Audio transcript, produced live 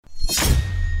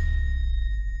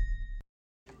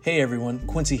Hey everyone,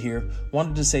 Quincy here.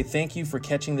 Wanted to say thank you for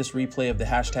catching this replay of the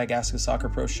hashtag Ask a Soccer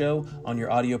Pro show on your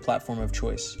audio platform of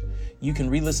choice. You can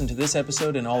re-listen to this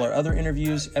episode and all our other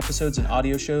interviews, episodes, and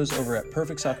audio shows over at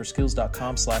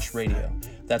perfectsoccerskills.com/radio.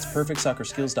 That's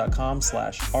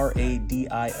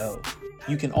perfectsoccerskills.com/RADIO.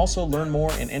 You can also learn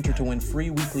more and enter to win free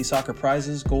weekly soccer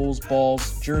prizes, goals,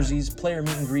 balls, jerseys, player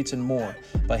meet and greets, and more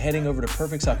by heading over to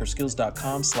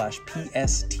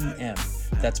perfectsoccerskills.com/PSTM.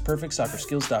 That's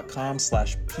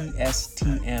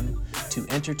perfectsoccerskills.com/PSTM to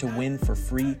enter to win for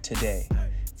free today.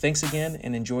 Thanks again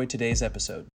and enjoy today's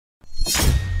episode.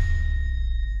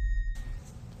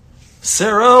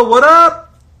 Sarah, what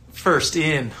up? First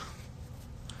in.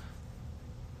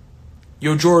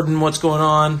 Yo, Jordan, what's going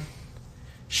on?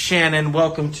 Shannon,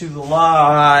 welcome to the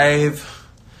live.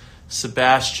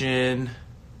 Sebastian.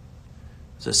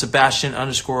 Is it Sebastian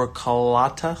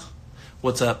 _Kalata?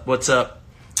 What's up? What's up?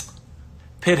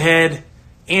 Pithead.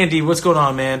 Andy, what's going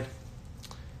on, man?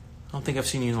 I don't think I've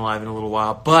seen you live in a little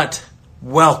while, but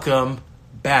welcome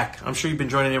back. I'm sure you've been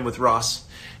joining in with Ross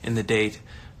in the date,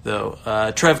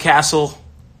 though. Trev Castle,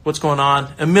 what's going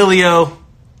on? Emilio,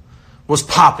 what's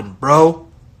poppin', bro?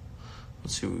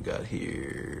 Let's see what we got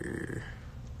here.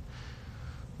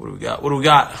 What do we got?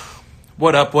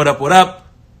 What up?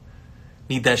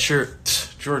 Need that shirt.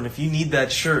 Jordan, if you need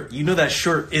that shirt, you know that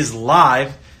shirt is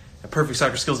live at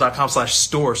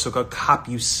perfectsoccerskills.com/store, so go cop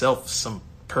yourself some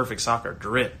Perfect Soccer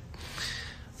drip.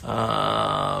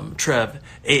 Trev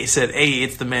said, hey,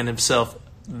 it's the man himself.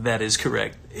 That is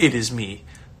correct. It is me.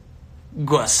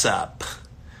 What's up?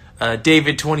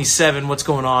 David27, what's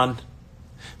going on?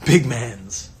 Big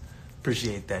mans.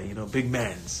 Appreciate that, big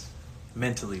mans.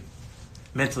 Mentally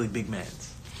big mans.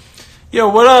 Yo,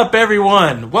 what up,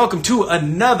 everyone? Welcome to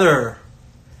another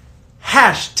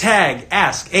hashtag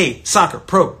Ask a Soccer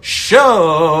Pro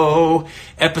show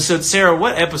episode. Sarah,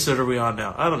 what episode are we on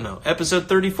now? I don't know. Episode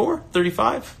 34,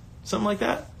 35, something like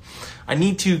that. I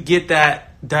need to get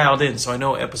that dialed in so I know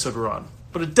what episode we're on.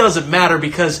 But it doesn't matter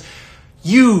because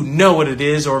you know what it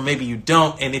is, or maybe you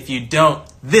don't. And if you don't,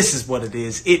 this is what it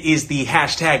is. It is the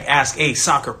hashtag Ask a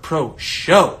Soccer Pro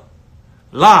show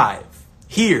live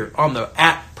here on the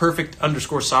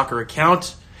 @perfect_soccer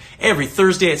account every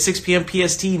Thursday at 6 p.m.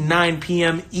 PST, 9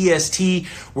 p.m. EST,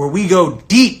 where we go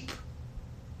deep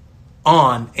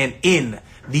on and in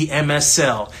the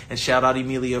MSL. And shout out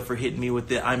Emilio for hitting me with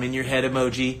the I'm in your head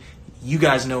emoji. You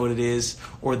guys know what it is,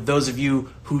 or those of you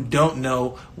who don't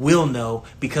know will know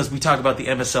because we talk about the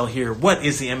MSL here. What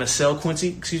is the MSL,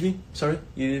 Quincy? Excuse me? Sorry?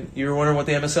 You were wondering what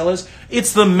the MSL is?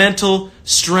 It's the Mental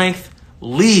Strength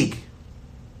League.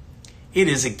 It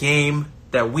is a game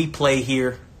that we play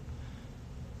here.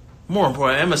 More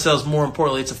important, MSL is more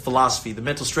importantly, it's a philosophy. The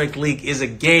Mental Strength League is a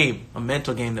game, a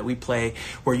mental game that we play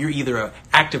where you're either an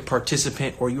active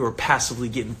participant or you are passively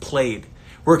getting played.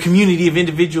 We're a community of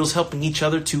individuals helping each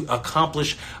other to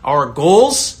accomplish our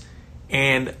goals.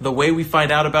 And the way we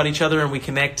find out about each other and we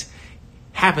connect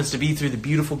happens to be through the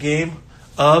beautiful game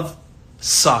of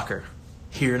soccer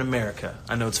here in America.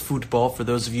 I know it's football for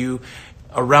those of you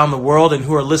around the world and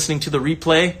who are listening to the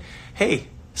replay. Hey,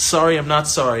 sorry, I'm not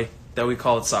sorry that we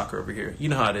call it soccer over here. You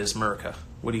know how it is, America.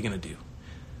 What are you going to do?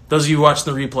 Those of you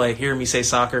watching the replay, hear me say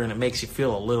soccer, and it makes you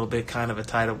feel a little bit kind of a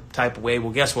type of way.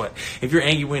 Well, guess what? If you're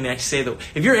angry when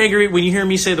you hear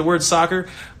me say the word soccer,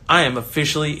 I am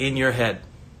officially in your head.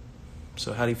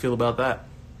 So how do you feel about that?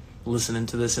 Listening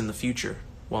to this in the future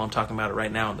while I'm talking about it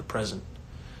right now in the present.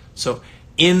 So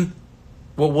in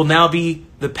what will now be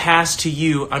the past to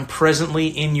you, I'm presently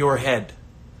in your head.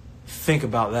 Think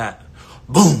about that.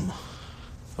 Boom.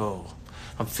 Oh,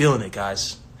 I'm feeling it,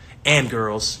 guys and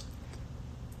girls.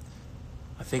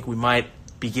 I think we might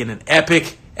begin an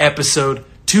epic episode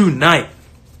tonight.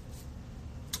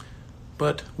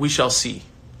 But we shall see.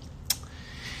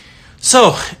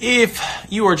 So, if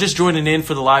you are just joining in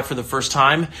for the live for the first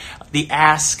time, the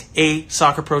Ask a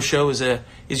Soccer Pro show is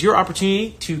your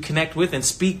opportunity to connect with and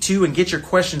speak to and get your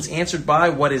questions answered by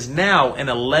what is now an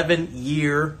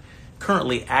 11-year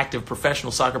currently active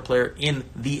professional soccer player in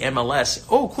the MLS.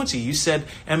 Oh, Quincy, you said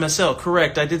MSL.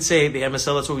 Correct. I did say the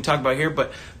MSL. That's what we talk about here.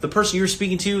 But the person you're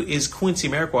speaking to is Quincy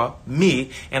Marquardt,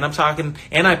 me, and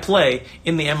I play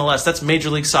in the MLS. That's Major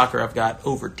League Soccer. I've got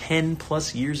over 10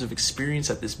 plus years of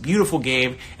experience at this beautiful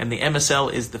game, and the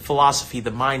MSL is the philosophy, the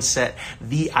mindset,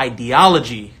 the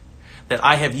ideology that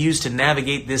I have used to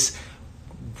navigate this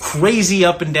crazy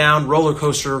up and down roller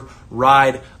coaster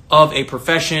ride of a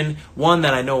profession, one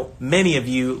that I know many of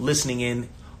you listening in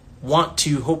want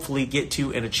to hopefully get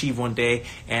to and achieve one day.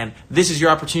 And this is your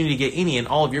opportunity to get any and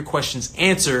all of your questions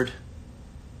answered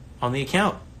on the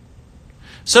account.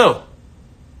 So,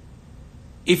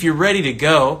 if you're ready to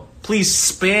go, please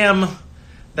spam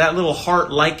that little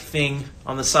heart-like thing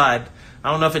on the side.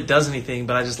 I don't know if it does anything,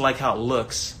 but I just like how it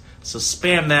looks. So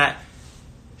spam that.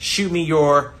 Shoot me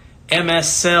your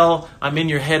MSL, I'm in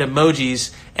your head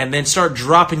emojis, and then start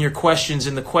dropping your questions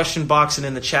in the question box and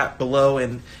in the chat below,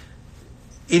 and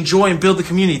enjoy and build the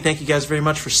community. Thank you guys very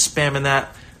much for spamming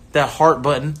that heart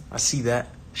button. I see that.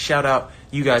 Shout out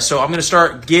you guys. So I'm going to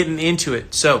start getting into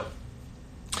it. So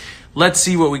let's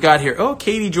see what we got here. Oh,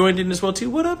 Katie joined in as well too.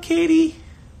 What up, Katie?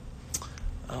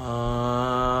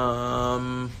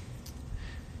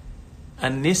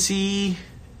 Anisi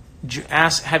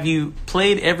asks, have you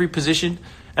played every position?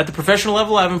 At the professional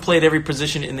level, I haven't played every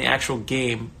position in the actual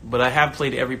game, but I have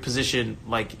played every position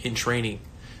like in training,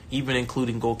 even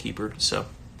including goalkeeper. So,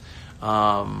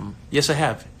 yes, I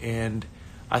have, and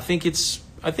I think it's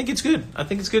good. I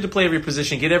think it's good to play every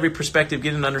position, get every perspective,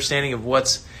 get an understanding of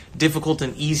what's difficult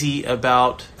and easy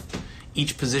about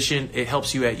each position. It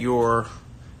helps you at your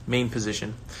main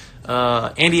position.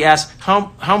 Andy asks,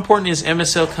 how important is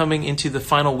MSL coming into the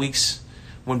final weeks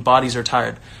when bodies are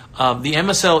tired? The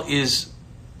MSL is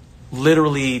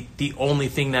literally the only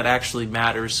thing that actually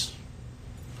matters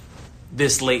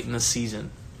this late in the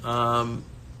season.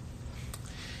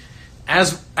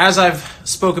 As I've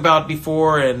spoke about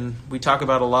before, and we talk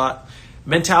about a lot,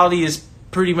 mentality is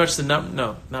pretty much is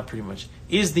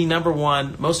the number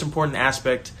one most important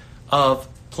aspect of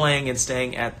playing and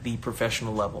staying at the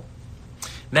professional level.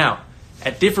 Now,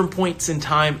 at different points in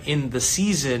time in the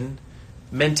season,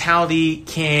 mentality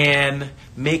can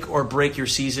make or break your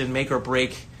season, make or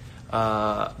break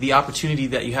the opportunity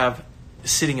that you have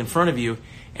sitting in front of you.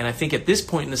 And I think at this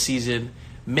point in the season,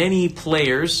 many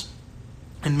players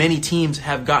and many teams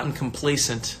have gotten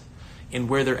complacent in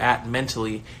where they're at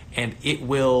mentally, and it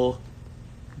will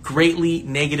greatly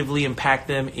negatively impact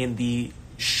them in the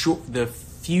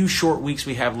few short weeks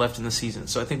we have left in the season.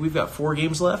 So I think we've got 4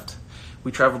 games left.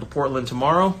 We travel to Portland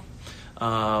tomorrow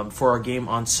for our game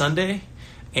on Sunday,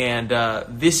 and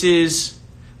this is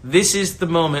the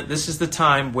moment. This is the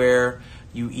time where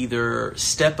you either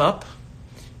step up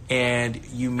and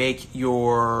you make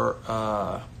your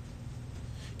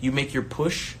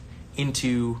push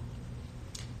into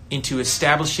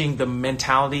establishing the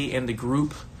mentality and the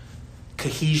group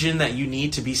cohesion that you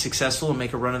need to be successful and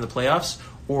make a run in the playoffs,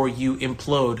 or you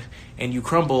implode and you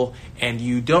crumble and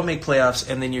you don't make playoffs,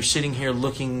 and then you're sitting here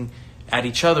looking at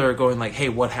each other going like, hey,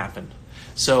 what happened?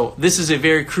 So this is a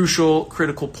very crucial,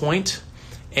 critical point,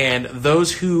 and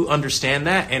those who understand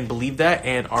that and believe that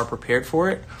and are prepared for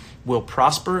it will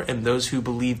prosper, and those who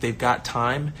believe they've got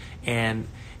time and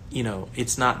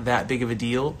it's not that big of a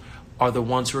deal are the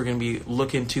ones who are going to be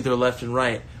looking to their left and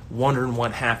right wondering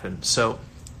what happened. So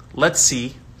let's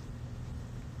see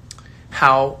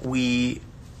how we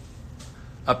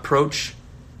approach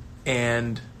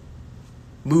and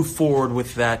move forward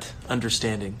with that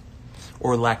understanding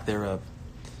or lack thereof.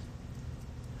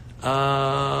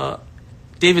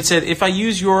 David said, if I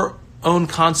use your own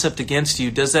concept against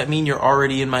you, does that mean you're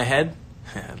already in my head?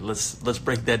 Let's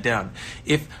break that down.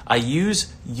 If I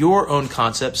use your own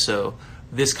concept, so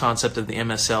this concept of the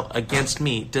MSL against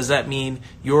me, does that mean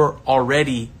you're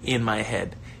already in my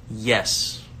head?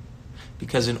 Yes.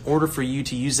 Because in order for you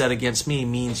to use that against me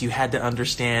means you had to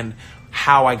understand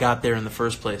how I got there in the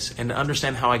first place. And to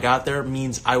understand how I got there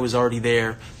means I was already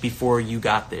there before you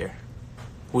got there.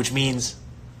 Which means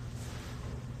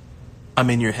I'm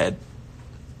in your head.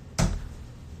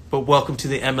 But welcome to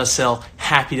the MSL.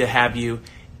 Happy to have you.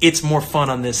 It's more fun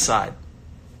on this side.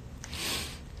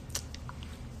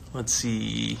 Let's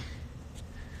see.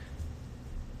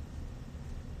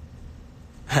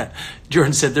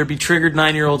 Jordan said there'd be triggered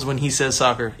 9-year-olds when he says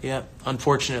soccer. Yeah,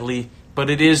 unfortunately, but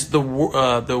it is the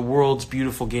world's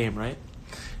beautiful game, right?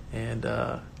 And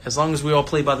as long as we all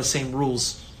play by the same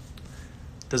rules,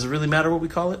 does it really matter what we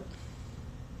call it?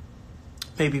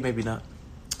 Maybe, maybe not.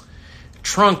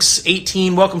 Trunks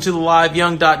 18, welcome to the live.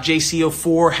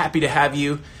 Young.jco4, happy to have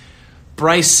you.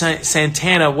 Bryce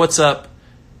Santana, what's up?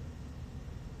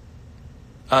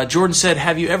 Jordan said,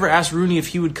 have you ever asked Rooney if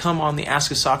he would come on the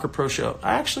Ask a Soccer Pro show?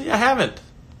 I haven't.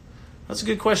 That's a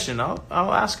good question. I'll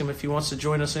ask him if he wants to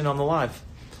join us in on the live.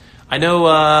 I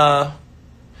know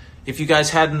if you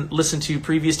guys hadn't listened to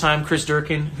previous time, Chris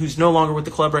Durkin, who's no longer with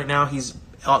the club right now, he's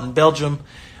out in Belgium.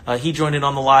 He joined in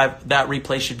on the live. That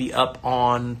replay should be up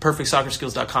on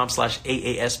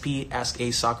perfectsoccerskills.com/AASP, Ask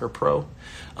a Soccer Pro.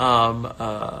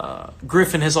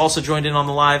 Griffin has also joined in on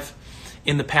the live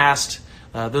in the past.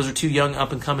 Those are 2 young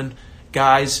up-and-coming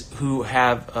guys who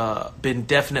have been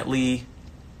definitely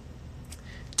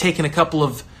taking a couple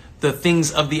of the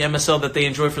things of the MSL that they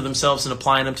enjoy for themselves and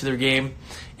applying them to their game.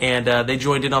 And they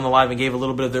joined in on the live and gave a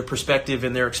little bit of their perspective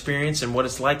and their experience and what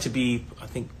it's like to be, I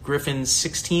think, Griffin's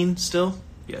 16 still.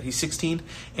 Yeah, he's 16.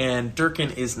 And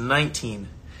Durkin is 19,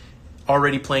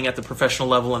 already playing at the professional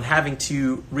level and having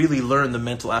to really learn the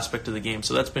mental aspect of the game.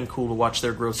 So that's been cool to watch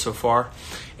their growth so far.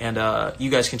 And you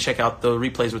guys can check out the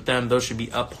replays with them. Those should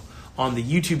be up on the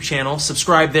YouTube channel.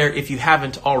 Subscribe there if you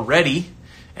haven't already.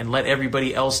 And let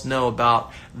everybody else know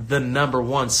about the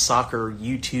 #1 soccer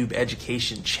YouTube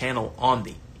education channel on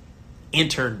the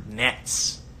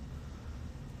internets.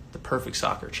 The Perfect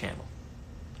Soccer channel.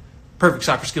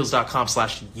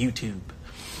 PerfectSoccerSkills.com/YouTube.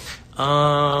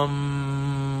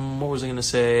 What was I going to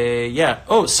say? Yeah.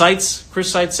 Oh, Seitz.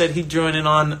 Chris Seitz said he'd join in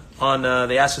on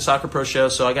the Ask a Soccer Pro show,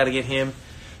 so I got to get him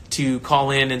to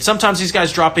call in. And sometimes these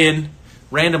guys drop in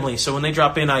randomly, so when they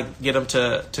drop in, I get them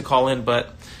to call in.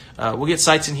 But we'll get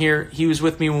Seitz in here. He was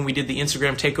with me when we did the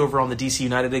Instagram takeover on the DC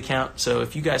United account. So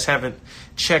if you guys haven't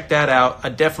checked that out,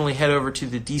 I'd definitely head over to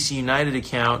the DC United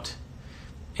account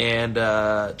and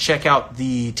check out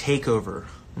the takeover.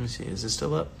 Let me see. Is it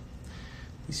still up?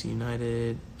 DC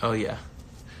United. Oh, yeah.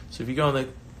 So if you go on the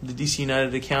DC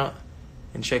United account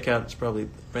and check out, it's probably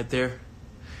right there,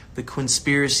 the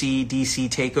Conspiracy DC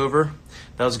takeover.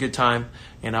 That was a good time,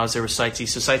 and I was there with Sightsee.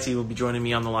 So Sightsee will be joining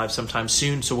me on the live sometime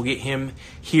soon, so we'll get him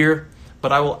here.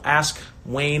 But I will ask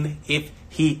Wayne if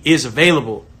he is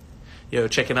available. Yo,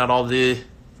 checking out all the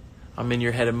I'm in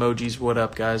your head emojis. What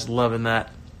up, guys? Loving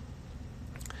that.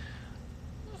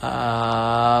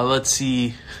 Let's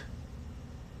see.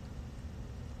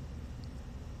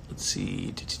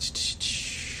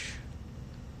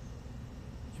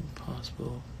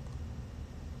 Impossible.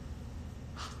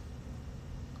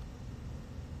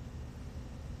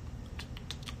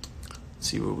 Let's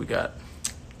see what we got.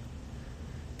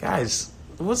 Guys,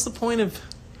 what's the point of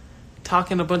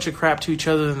talking a bunch of crap to each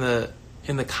other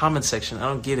in the comment section? I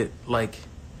don't get it. Like,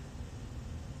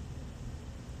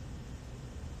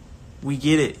 we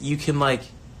get it. You can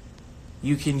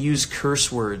use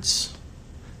curse words.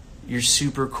 You're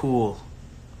super cool.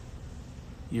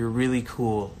 You're really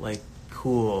cool. Like,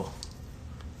 cool.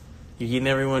 You're getting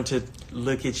everyone to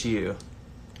look at you.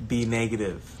 Be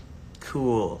negative.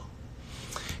 Cool.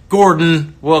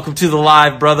 Gordon, welcome to the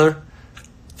live, brother.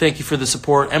 Thank you for the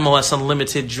support. MLS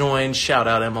Unlimited joined. Shout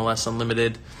out MLS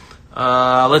Unlimited.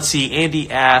 Let's see. Andy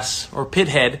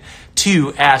Pithead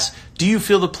 2 asks, do you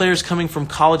feel the players coming from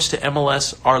college to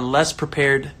MLS are less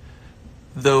prepared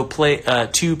to play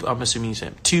at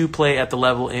the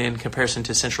level in comparison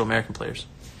to Central American players?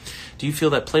 Do you feel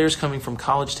that players coming from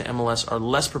college to MLS are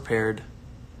less prepared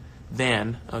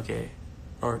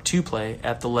to play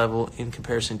at the level in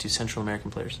comparison to Central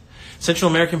American players? Central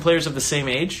American players of the same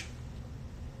age?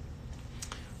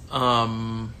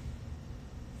 I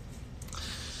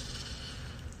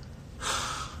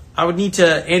would need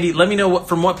to, Andy, let me know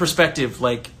from what perspective,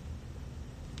 like,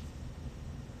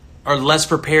 are less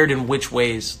prepared in which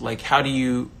ways? Like, how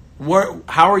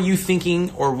are you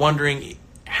thinking or wondering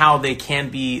how they can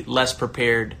be less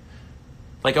prepared?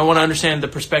 Like, I want to understand the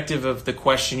perspective of the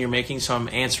question you're making, so I'm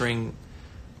answering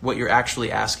what you're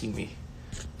actually asking me.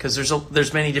 Because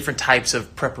there's many different types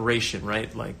of preparation,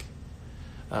 right? Like,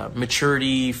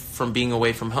 maturity from being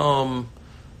away from home,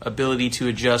 ability to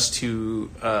adjust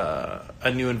to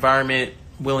a new environment,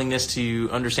 willingness to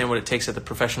understand what it takes at the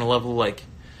professional level. Like,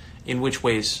 in which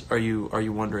ways are you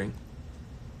wondering?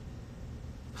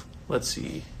 Let's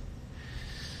see.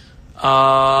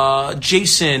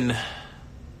 Jason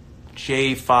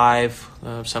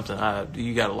J5 something.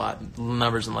 You got a lot of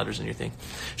numbers and letters in your thing.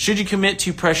 Should you commit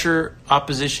to pressure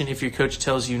opposition if your coach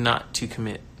tells you not to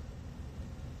commit?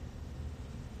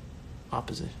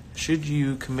 Opposition. Should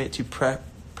you commit to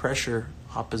pressure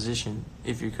opposition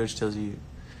if your coach tells you?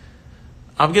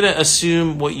 I'm going to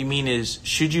assume what you mean is,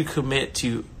 should you commit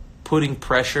to putting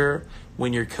pressure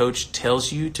when your coach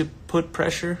tells you to put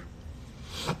pressure?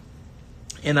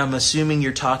 And I'm assuming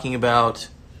you're talking about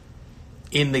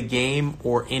in the game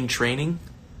or in training.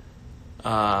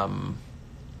 Yo,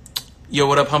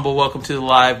 what up, Humble? Welcome to the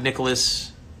live.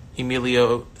 Nicholas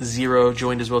Emilio Zero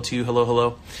joined as well too.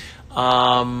 Hello.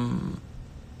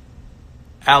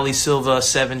 Ali Silva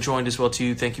 7 joined as well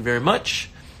too. Thank you very much.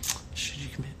 Should you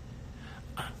commit?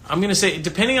 I'm going to say,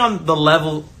 depending on the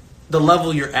level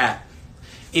you're at,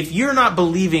 if you're not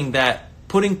believing that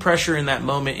putting pressure in that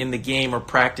moment in the game or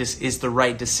practice is the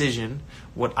right decision,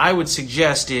 what I would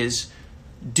suggest is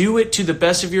do it to the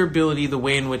best of your ability, the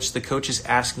way in which the coach is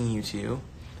asking you to,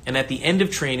 and at the end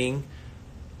of training,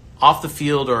 off the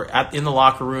field or in the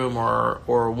locker room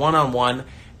or one-on-one,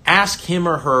 ask him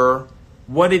or her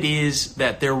what it is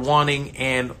that they're wanting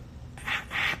and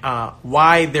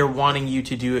why they're wanting you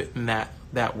to do it in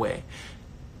that way.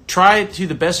 Try to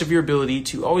the best of your ability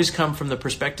to always come from the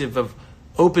perspective of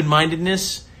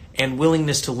open-mindedness and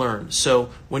willingness to learn. So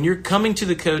when you're coming to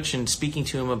the coach and speaking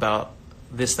to him about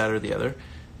this, that, or the other,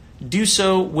 do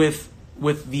so with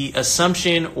the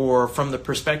assumption or from the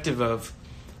perspective of,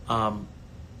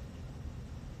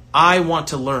 I want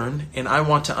to learn and I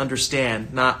want to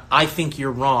understand, not I think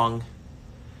you're wrong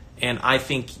and I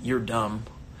think you're dumb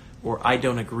or I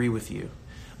don't agree with you.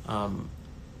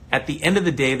 At the end of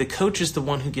the day, the coach is the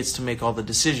one who gets to make all the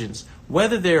decisions.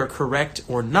 Whether they are correct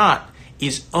or not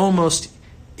is almost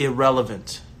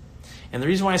irrelevant. And the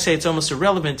reason why I say it's almost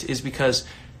irrelevant is because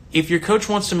if your coach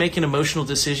wants to make an emotional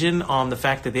decision on the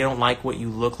fact that they don't like what you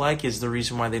look like is the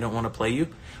reason why they don't want to play you,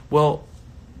 well,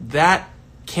 that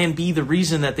can be the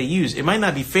reason that they use. It might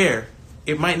not be fair.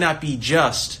 It might not be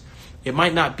just. It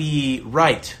might not be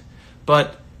right.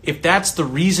 But if that's the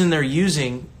reason they're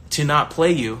using to not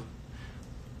play you,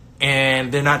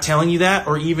 and they're not telling you that,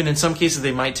 or even in some cases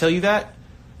they might tell you that,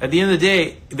 at the end of the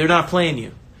day, they're not playing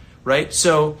you, right?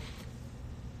 So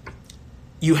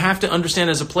you have to understand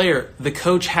as a player, the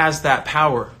coach has that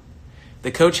power.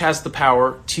 The coach has the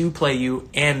power to play you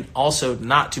and also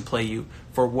not to play you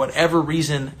for whatever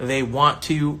reason they want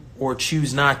to or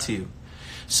choose not to.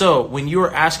 So when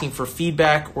you're asking for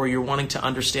feedback or you're wanting to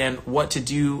understand what to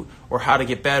do or how to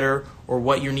get better or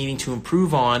what you're needing to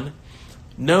improve on,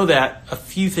 know that a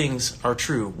few things are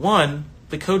true. One,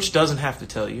 the coach doesn't have to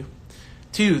tell you.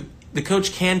 Two, the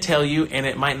coach can tell you and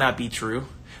it might not be true.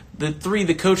 Three,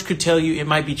 the coach could tell you it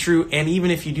might be true, and even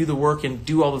if you do the work and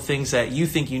do all the things that you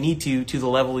think you need to the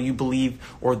level you believe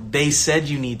or they said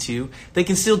you need to, they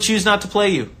can still choose not to play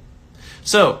you.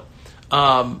 So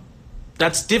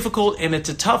that's difficult and it's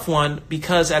a tough one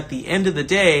because at the end of the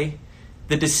day,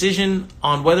 the decision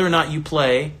on whether or not you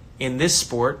play in this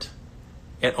sport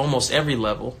at almost every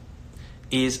level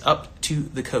is up to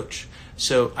the coach.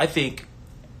 So I think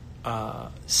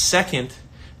second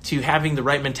to having the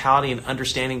right mentality and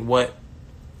understanding what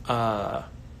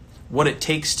it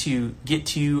takes to get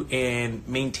to and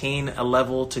maintain a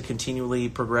level to continually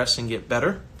progress and get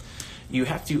better, you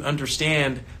have to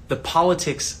understand the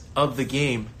politics of the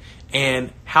game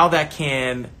and how that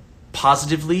can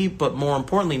positively, but more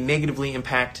importantly, negatively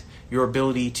impact your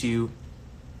ability to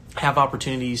have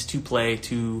opportunities to play,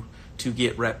 to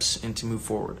get reps, and to move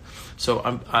forward. So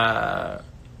I'm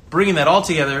bringing that all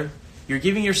together. You're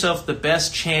giving yourself the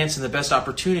best chance and the best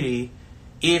opportunity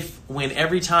if when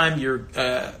every time you're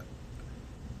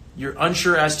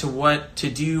unsure as to what to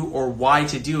do or why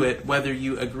to do it, whether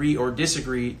you agree or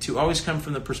disagree, to always come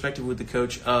from the perspective with the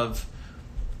coach of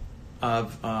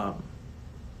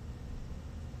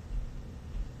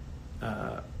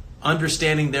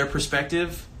understanding their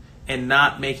perspective and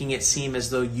not making it seem as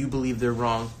though you believe they're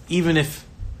wrong, even if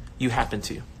you happen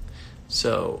to.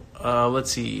 So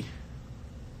let's see.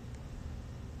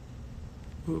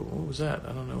 Ooh, what was that?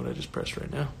 I don't know what I just pressed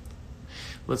right now.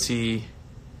 Let's see.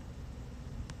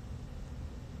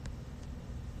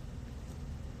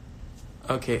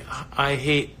 Okay, I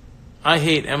hate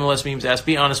MLS memes. Ask,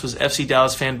 be honest, was FC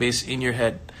Dallas fan base in your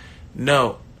head?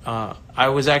 No, I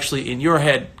was actually in your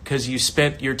head because you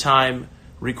spent your time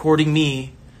recording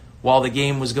me while the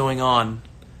game was going on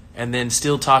and then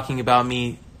still talking about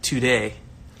me today.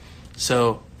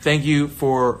 So thank you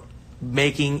for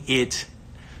making it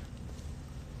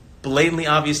blatantly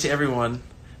obvious to everyone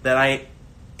that I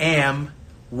am,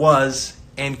 was,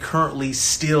 and currently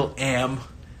still am,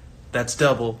 that's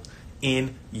double,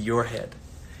 in your head.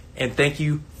 And thank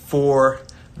you for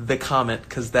the comment,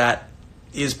 because that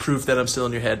is proof that I'm still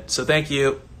in your head. So thank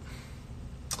you.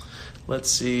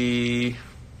 Let's see.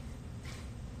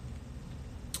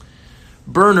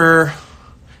 Burner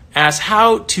asks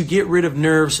how to get rid of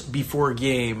nerves before a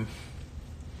game.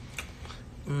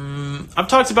 I've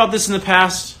talked about this in the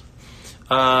past.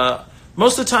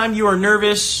 Most of the time you are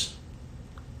nervous.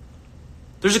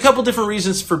 There's a couple different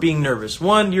reasons for being nervous.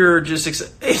 One, you're just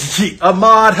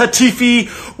Ahmad Hatifi,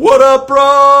 what up,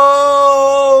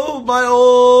 bro? My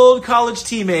old college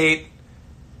teammate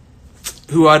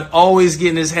who I'd always get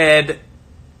in his head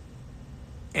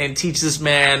and teach this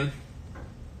man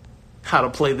how to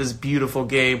play this beautiful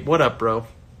game. What up, bro?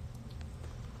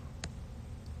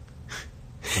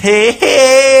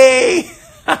 Hey!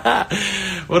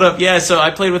 What up? Yeah, so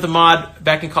I played with Ahmad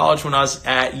back in college when I was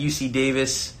at UC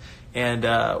Davis,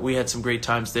 and we had some great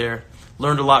times there.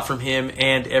 Learned a lot from him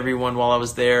and everyone while I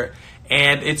was there.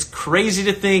 And it's crazy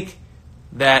to think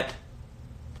that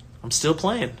I'm still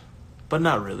playing, but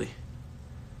not really.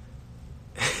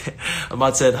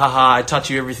 Ahmad said, haha, I taught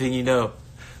you everything you know.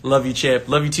 Love you, champ.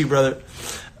 Love you too, brother.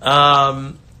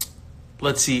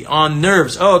 Let's see, on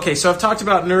nerves. Oh, okay, so I've talked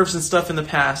about nerves and stuff in the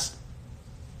past.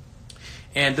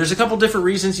 And there's a couple different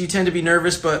reasons you tend to be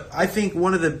nervous, but I think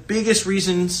one of the biggest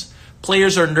reasons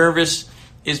players are nervous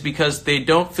is because they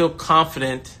don't feel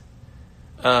confident.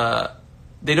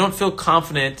 They don't feel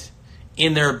confident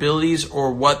in their abilities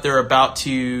or what they're about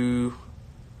to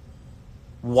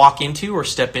walk into or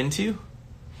step into.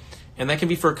 And that can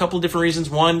be for a couple of different reasons.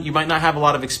 One, you might not have a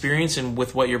lot of experience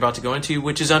with what you're about to go into,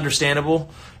 which is understandable.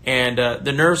 And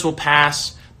the nerves will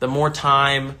pass the more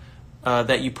time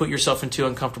that you put yourself into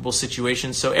uncomfortable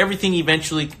situations. So everything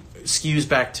eventually skews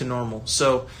back to normal.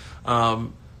 So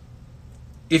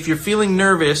if you're feeling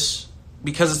nervous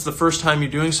because it's the first time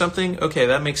you're doing something, okay,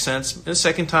 that makes sense. The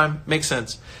second time makes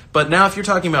sense. But now if you're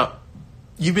talking about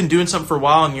you've been doing something for a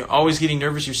while and you're always getting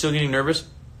nervous, you're still getting nervous,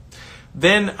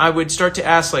 then I would start to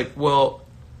ask, like, well,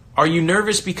 are you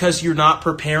nervous because you're not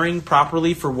preparing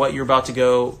properly for what you're about to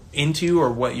go into,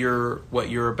 or what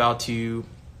you're about to,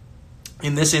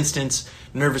 in this instance,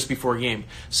 nervous before a game?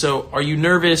 So are you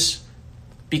nervous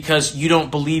because you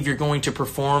don't believe you're going to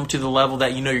perform to the level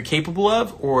that you know you're capable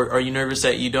of, or are you nervous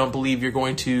that you don't believe you're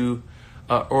going to,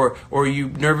 or are you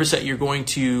nervous that you're going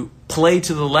to play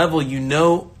to the level you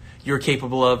know you're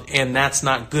capable of, and that's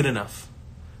not good enough,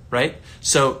 right?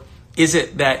 So is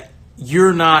it that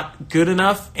you're not good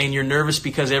enough and you're nervous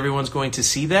because everyone's going to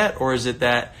see that? Or is it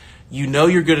that you know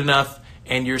you're good enough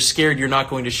and you're scared you're not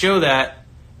going to show that,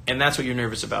 and that's what you're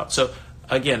nervous about? So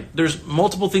again, there's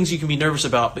multiple things you can be nervous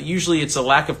about, but usually it's a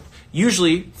lack of,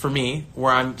 usually for me,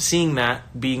 where I'm seeing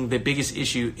that being the biggest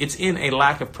issue, it's in a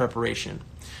lack of preparation.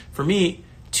 For me,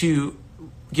 to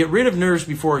get rid of nerves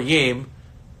before a game,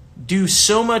 do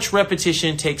so much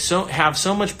repetition, have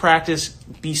so much practice,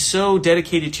 be so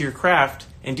dedicated to your craft,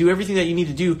 and do everything that you need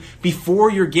to do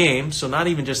before your game. So not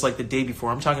even just like the day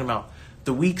before. I'm talking about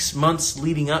the weeks, months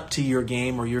leading up to your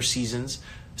game or your season,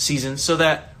 so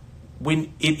that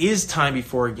when it is time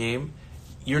before a game,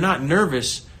 you're not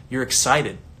nervous, you're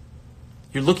excited.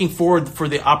 You're looking forward for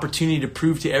the opportunity to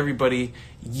prove to everybody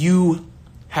you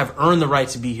have earned the right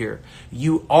to be here.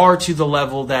 You are to the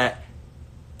level that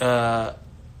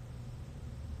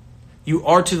you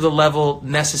are to the level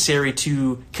necessary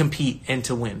to compete and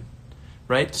to win,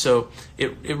 right? So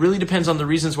it really depends on the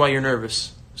reasons why you're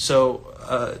nervous.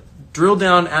 So drill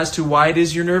down as to why it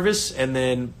is you're nervous, and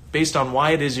then based on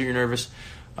why it is you're nervous,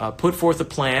 put forth a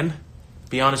plan.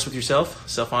 Be honest with yourself,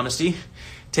 self-honesty.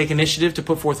 Take initiative to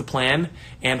put forth a plan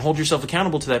and hold yourself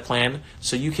accountable to that plan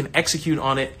so you can execute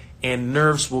on it, and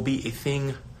nerves will be a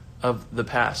thing of the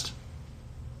past.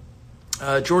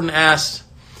 Jordan asked,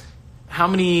 how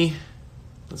many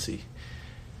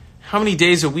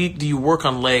days a week do you work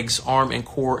on legs, arm, and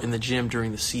core in the gym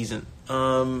during the season?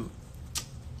 I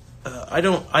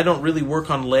don't really work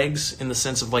on legs in the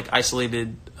sense of like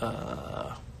isolated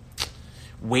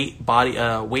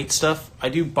weight stuff. I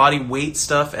do body weight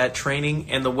stuff at training,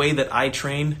 and the way that I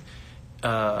train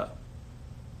and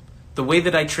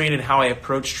how I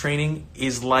approach training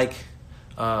is like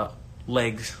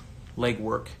leg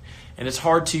work. And it's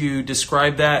hard to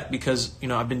describe that because, you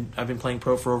know, I've been playing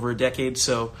pro for over a decade,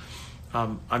 so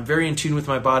I'm very in tune with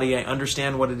my body. I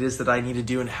understand what it is that I need to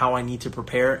do and how I need to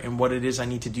prepare and what it is I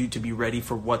need to do to be ready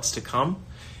for what's to come.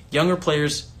 Younger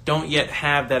players don't yet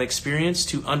have that experience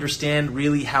to understand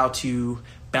really how to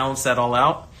balance that all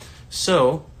out.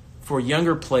 So for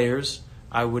younger players,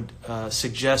 I would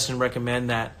suggest and recommend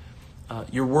that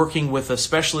you're working with a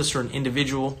specialist or an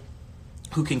individual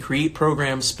who can create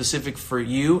programs specific for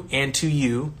you and to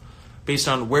you based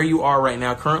on where you are right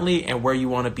now currently and where you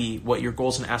want to be, what your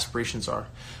goals and aspirations are,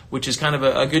 which is kind of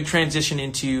a good transition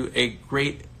into a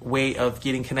great way of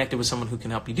getting connected with someone who can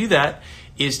help you do that,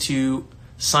 is to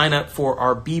sign up for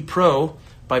our Be Pro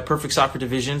by Perfect Soccer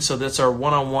Division. So that's our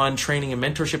one-on-one training and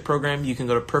mentorship program. You can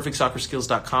go to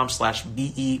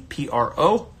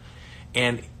perfectsoccerskills.com/BEPRO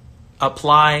and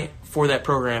apply for that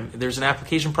program. There's an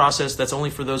application process that's only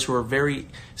for those who are very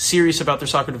serious about their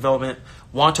soccer development,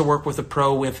 want to work with a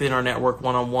pro within our network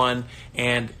one-on-one,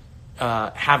 and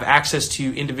have access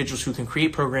to individuals who can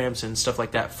create programs and stuff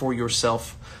like that for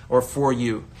yourself or for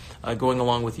you, going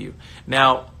along with you.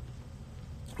 Now,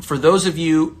 for those of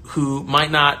you who might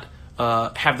not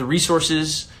have the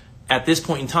resources at this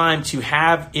point in time to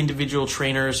have individual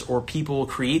trainers or people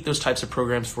create those types of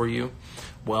programs for you,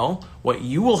 well, what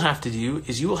you will have to do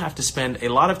is you will have to spend a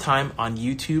lot of time on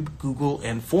YouTube, Google,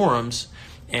 and forums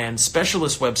and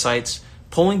specialist websites,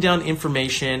 pulling down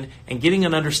information and getting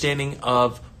an understanding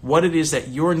of what it is that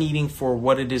you're needing for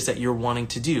what it is that you're wanting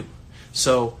to do.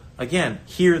 So again,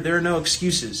 here, there are no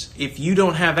excuses. If you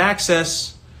don't have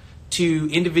access to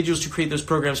individuals to create those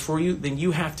programs for you, then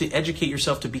you have to educate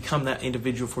yourself to become that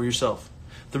individual for yourself.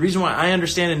 The reason why I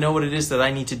understand and know what it is that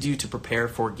I need to do to prepare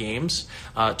for games,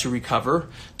 to recover,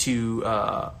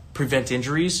 to prevent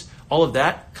injuries, all of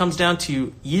that comes down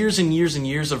to years and years and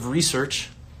years of research,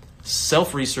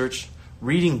 self-research,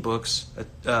 reading books,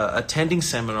 attending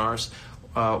seminars,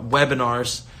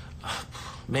 webinars,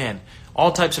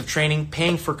 all types of training,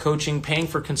 paying for coaching, paying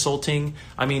for consulting.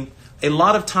 I mean, a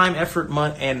lot of time, effort,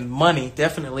 and money,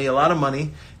 definitely a lot of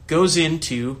money, goes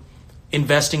into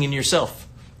investing in yourself.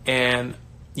 And,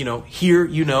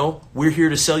 we're here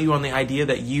to sell you on the idea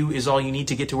that you is all you need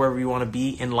to get to wherever you want to be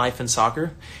in life and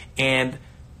soccer. And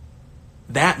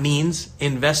that means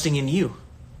investing in you.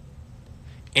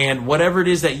 And whatever it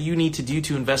is that you need to do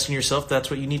to invest in yourself, that's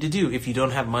what you need to do. If you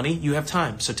don't have money, you have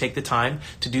time. So take the time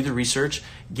to do the research,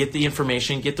 get the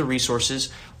information, get the resources.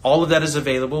 All of that is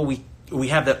available. We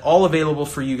have that all available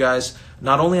for you guys,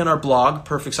 not only on our blog,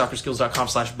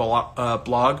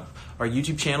 perfectsoccerskills.com/blog, our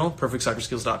YouTube channel,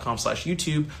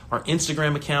 perfectsoccerskills.com/YouTube, our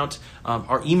Instagram account,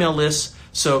 our email list.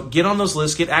 So get on those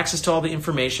lists, get access to all the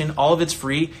information. All of it's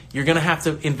free. You're going to have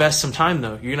to invest some time,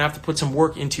 though. You're going to have to put some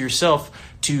work into yourself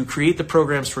to create the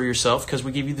programs for yourself, because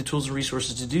we give you the tools and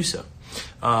resources to do so.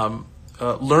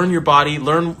 Learn your body,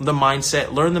 learn the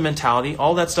mindset, learn the mentality.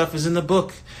 All that stuff is in the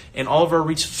book and all of our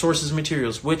resources and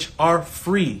materials, which are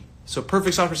free. So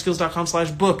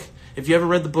perfectsoccerskills.com/book. If you haven't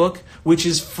read the book, which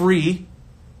is free,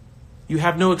 you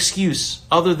have no excuse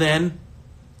other than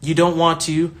you don't want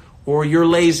to or you're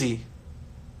lazy.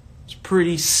 It's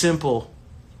pretty simple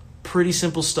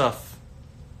stuff.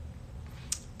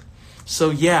 So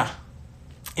yeah,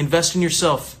 invest in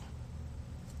yourself.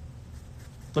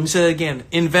 Let me say that again.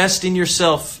 Invest in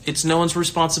yourself. It's no one's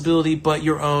responsibility but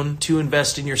your own to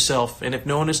invest in yourself. And if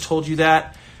no one has told you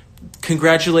that,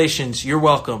 congratulations. You're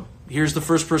welcome. Here's the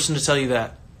first person to tell you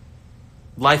that.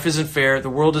 Life isn't fair. The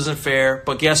world isn't fair.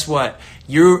 But guess what?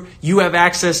 You have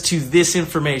access to this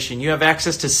information. You have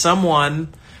access to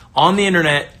someone on the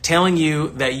internet telling you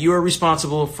that you are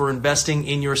responsible for investing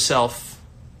in yourself.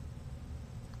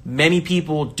 Many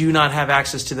people do not have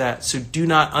access to that, so do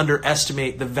not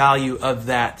underestimate the value of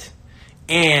that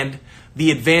and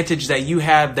the advantage that you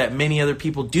have that many other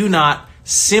people do not,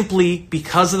 simply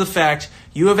because of the fact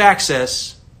you have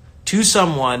access to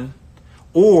someone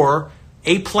or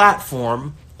a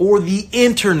platform or the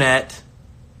internet,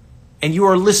 and you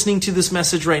are listening to this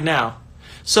message right now.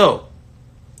 So,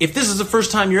 if this is the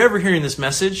first time you're ever hearing this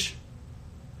message,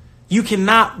 you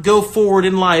cannot go forward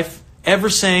in life ever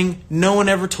saying no one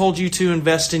ever told you to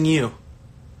invest in you.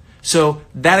 So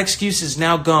that excuse is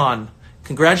now gone.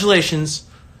 Congratulations,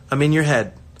 I'm in your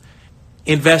head.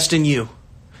 Invest in you.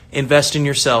 Invest in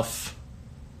yourself.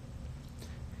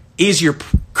 Is your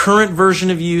current version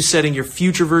of you setting your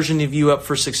future version of you up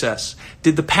for success?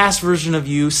 Did the past version of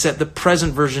you set the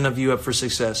present version of you up for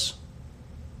success?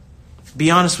 Be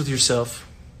honest with yourself.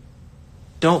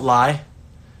 Don't lie.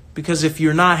 Because if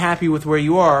you're not happy with where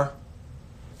you are,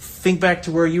 think back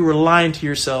to where you were lying to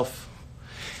yourself.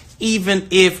 Even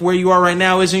if where you are right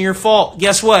now isn't your fault,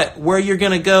 guess what? Where you're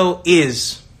going to go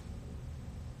is.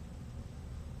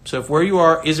 So if where you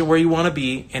are isn't where you want to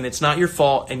be, and it's not your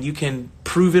fault, and you can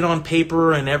prove it on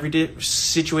paper and every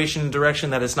situation and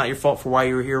direction that it's not your fault for why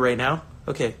you're here right now,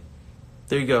 okay,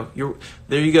 there you go.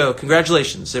 There you go.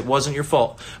 Congratulations. It wasn't your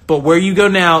fault. But where you go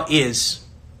now is,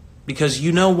 because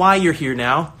you know why you're here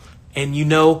now, and you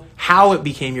know how it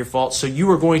became your fault. So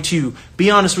you are going to be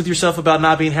honest with yourself about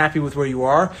not being happy with where you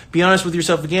are. Be honest with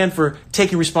yourself again for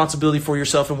taking responsibility for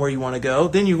yourself and where you want to go.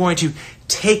 Then you're going to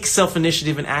take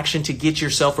self-initiative and action to get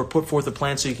yourself or put forth a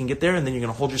plan so you can get there. And then you're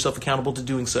going to hold yourself accountable to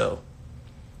doing so.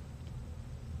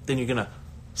 Then you're going to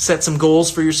set some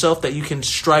goals for yourself that you can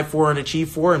strive for and achieve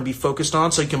for and be focused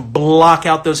on, so you can block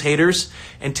out those haters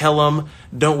and tell them,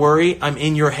 don't worry, I'm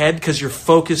in your head because you're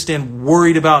focused and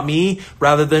worried about me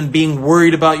rather than being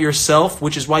worried about yourself,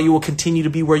 which is why you will continue to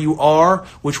be where you are,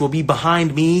 which will be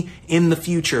behind me in the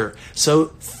future.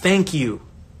 So thank you.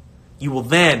 You will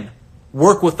then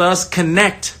work with us,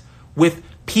 connect with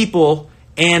people,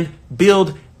 and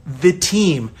build the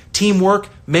team. Teamwork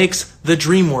makes the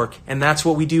dream work. And that's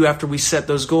what we do after we set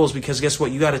those goals, because guess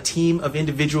what? You got a team of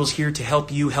individuals here to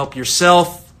help you help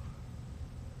yourself.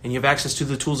 And you have access to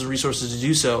the tools and resources to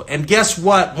do so. And guess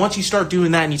what? Once you start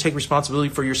doing that and you take responsibility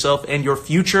for yourself and your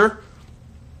future,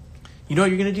 you know what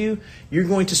you're going to do? You're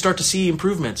going to start to see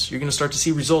improvements. You're going to start to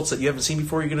see results that you haven't seen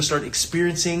before. You're going to start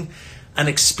experiencing an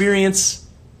experience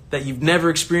that you've never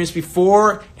experienced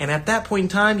before. And at that point in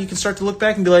time, you can start to look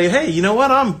back and be like, hey, you know what?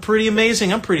 I'm pretty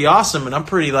amazing. I'm pretty awesome. And I'm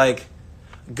pretty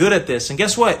good at this. And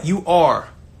guess what? You are.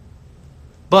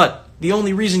 But the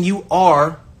only reason you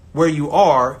are where you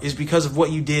are is because of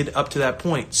what you did up to that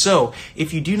point. So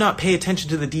if you do not pay attention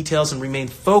to the details and remain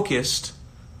focused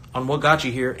on what got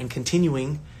you here and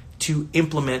continuing to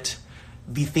implement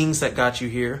the things that got you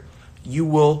here, you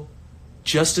will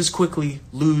just as quickly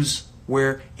lose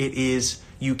where it is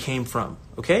you came from.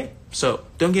 Okay? So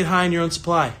don't get high on your own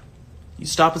supply. You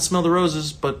stop and smell the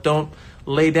roses, but don't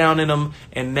lay down in them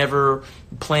and never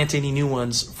plant any new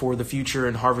ones for the future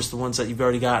and harvest the ones that you've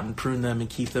already got and prune them and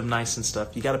keep them nice and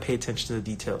stuff. You got to pay attention to the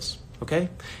details. Okay?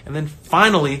 And then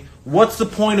finally, what's the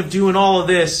point of doing all of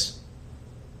this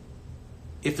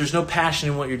if there's no passion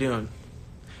in what you're doing?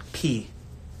 P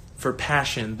for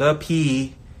passion. The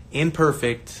P in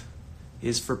perfect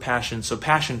is for passion. So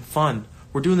passion, fun.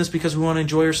 We're doing this because we want to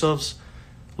enjoy ourselves,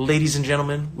 ladies and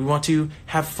gentlemen. We want to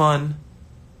have fun,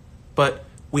 but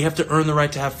we have to earn the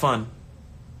right to have fun.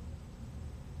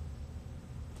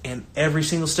 And every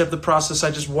single step of the process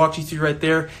I just walked you through right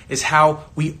there is how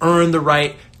we earn the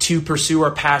right to pursue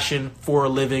our passion for a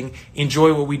living,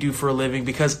 enjoy what we do for a living,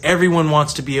 because everyone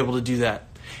wants to be able to do that.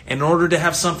 In order to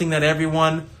have something that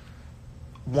everyone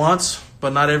wants,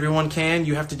 but not everyone can,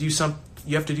 you have to do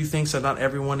things that not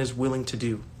everyone is willing to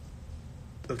do.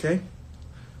 Okay?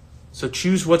 So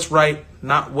choose what's right,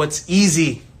 not what's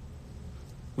easy.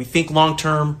 We think long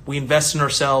term, we invest in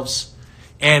ourselves,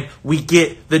 and we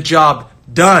get the job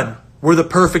done. We're the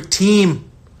perfect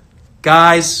team,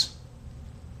 guys.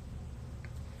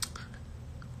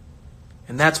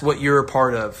 And that's what you're a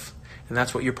part of. And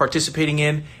that's what you're participating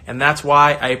in. And that's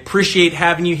why I appreciate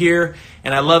having you here.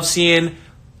 And I love seeing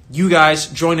you guys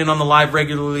join in on the live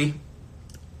regularly.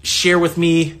 Share with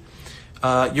me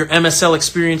your MSL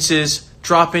experiences.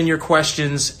 Drop in your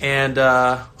questions. And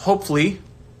hopefully,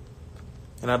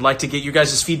 and I'd like to get you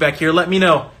guys' feedback here. Let me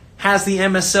know. Has the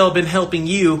MSL been helping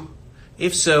you?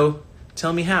 If so,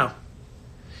 tell me how.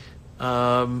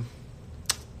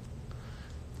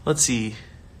 Let's see.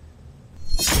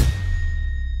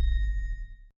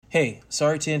 Hey,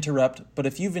 sorry to interrupt, but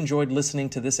if you've enjoyed listening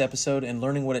to this episode and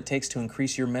learning what it takes to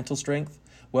increase your mental strength,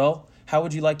 well, how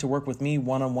would you like to work with me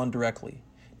one-on-one directly?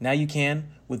 Now you can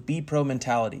with Be Pro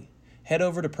Mentality. Head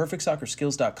over to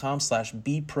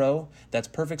perfectsoccerskills.com/bepro. That's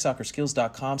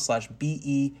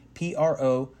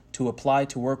perfectsoccerskills.com/BEPRO to apply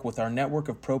to work with our network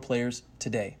of pro players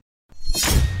today.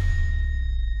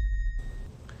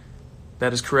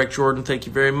 That is correct, Jordan. Thank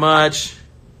you very much.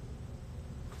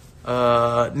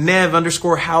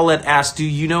 Nev_Howlett asked, do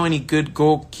you know any good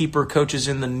goalkeeper coaches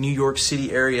in the New York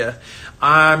City area?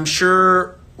 I'm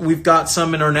sure we've got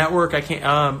some in our network.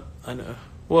 I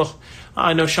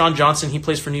know Sean Johnson. He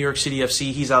plays for New York City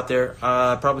FC. He's out there.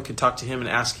 I probably could talk to him and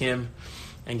ask him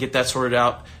and get that sorted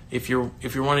out. If you're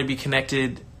wanting to be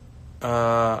connected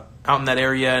out in that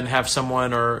area and have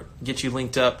someone or get you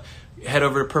linked up, head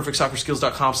over to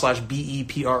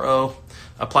perfectsoccerskills.com/BEPRO.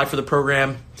 Apply for the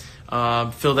program.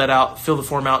 Fill the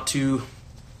form out to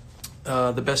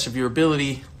the best of your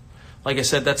ability. Like I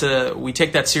said, we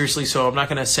take that seriously, so I'm not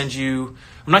going to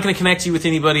connect you with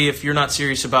anybody if you're not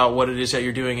serious about what it is that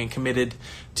you're doing and committed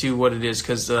to what it is,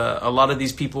 because a lot of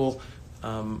these people,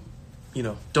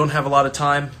 don't have a lot of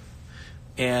time,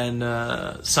 and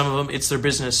some of them, it's their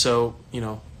business, so,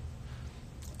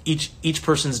 each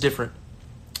person's different.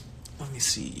 Let me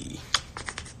see.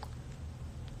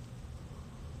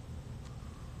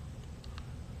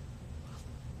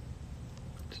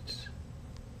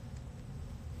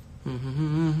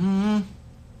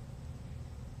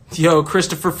 Yo,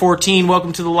 Christopher14,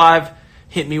 welcome to the live.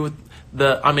 Hit me with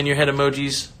the I'm in your head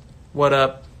emojis. What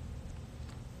up?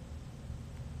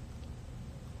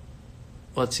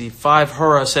 Let's see. 5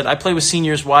 Hura said, I play with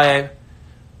seniors. Why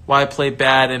I play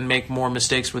bad and make more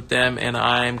mistakes with them, and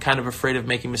I'm kind of afraid of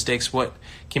making mistakes. What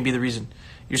can be the reason?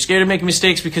 You're scared of making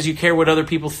mistakes because you care what other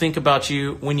people think about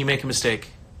you when you make a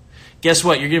mistake. Guess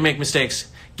what? You're going to make mistakes.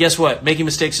 Guess what? Making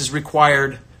mistakes is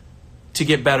required to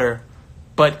get better.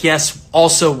 But guess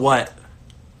also what?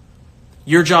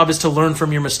 Your job is to learn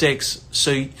from your mistakes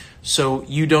so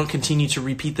you don't continue to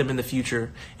repeat them in the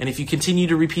future. And if you continue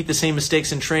to repeat the same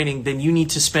mistakes in training, then you need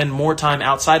to spend more time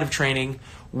outside of training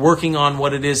working on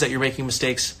what it is that you're making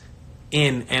mistakes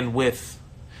in and with.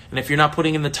 And if you're not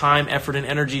putting in the time, effort, and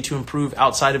energy to improve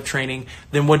outside of training,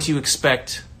 then what do you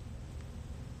expect?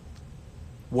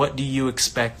 What do you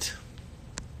expect?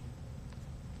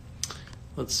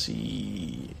 Let's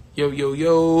see.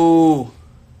 Yo.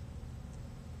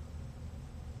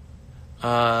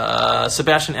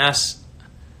 Sebastian asks,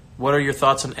 what are your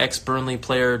thoughts on ex-Burnley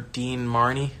player Dean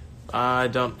Marney? I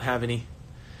don't have any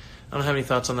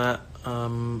thoughts on that.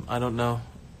 I don't know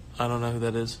who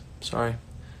that is. Sorry.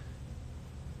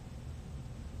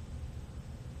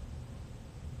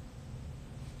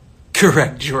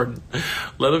 Correct, Jordan.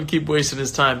 Let him keep wasting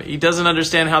his time. He doesn't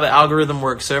understand how the algorithm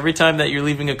works. So every time that you're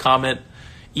leaving a comment,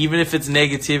 even if it's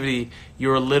negativity,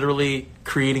 you're literally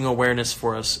creating awareness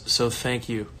for us. So thank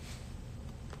you.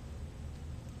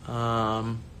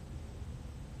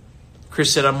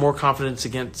 Chris said, I'm more confident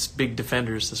against big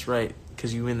defenders. That's right,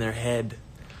 because you in their head.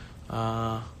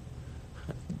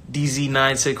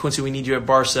 DZ9 said, Quincy, we need you at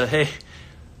Barca. Hey,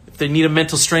 if they need a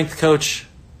mental strength coach,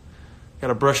 got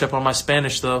to brush up on my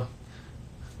Spanish, though.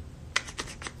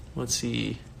 Let's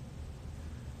see.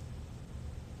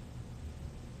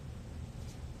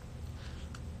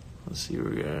 Let's see where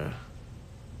we go.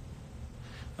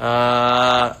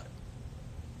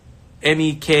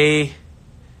 NEK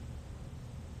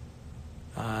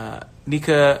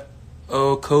Nika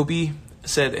Okobi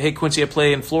said, hey, Quincy, I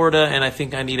play in Florida, and I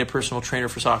think I need a personal trainer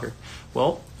for soccer.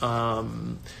 Well,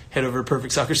 head over to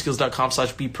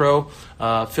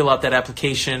perfectsoccerskills.com/bpro, fill out that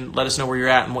application, let us know where you're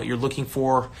at and what you're looking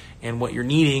for and what you're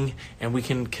needing, and we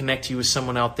can connect you with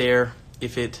someone out there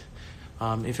if it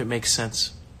makes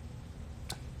sense.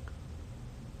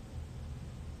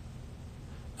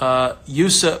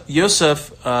 Yusuf,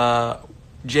 JUSEF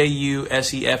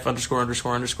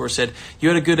 ___ said, you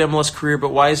had a good MLS career, but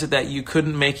why is it that you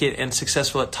couldn't make it and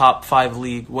successful at top 5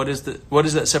 league? What is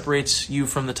that separates you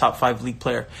from the top 5 league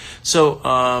player? So,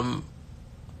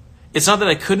 it's not that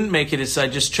I couldn't make it, it's I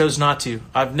just chose not to.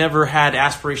 I've never had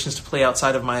aspirations to play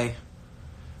outside the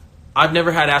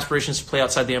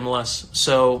MLS.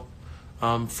 So,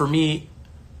 for me,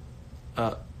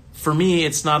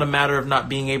 it's not a matter of not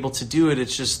being able to do it.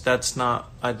 It's just I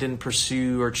didn't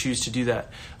pursue or choose to do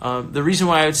that. The reason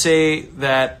why I would say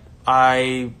that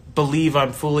I believe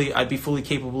I'd be fully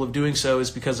capable of doing so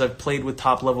is because I've played with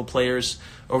top level players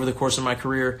over the course of my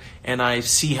career, and I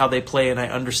see how they play and I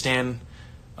understand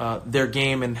their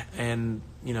game, and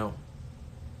you know,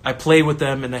 I play with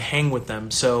them and I hang with them.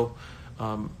 So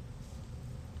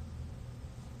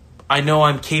I know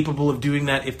I'm capable of doing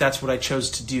that if that's what I chose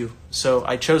to do. So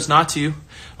I chose not to.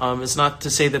 It's not to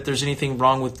say that there's anything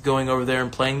wrong with going over there and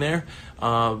playing there,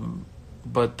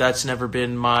 but that's never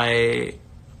been my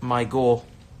goal.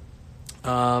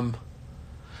 I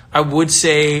would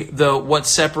say, though, what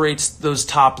separates those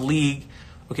top league.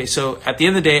 Okay, so at the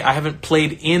end of the day, I haven't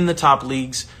played in the top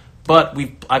leagues, but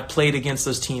I've played against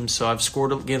those teams. So I've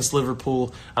scored against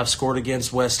Liverpool, I've scored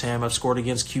against West Ham, I've scored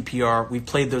against QPR. We've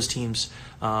played those teams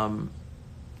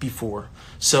before.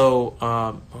 So,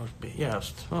 yeah.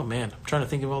 Oh, man. I'm trying to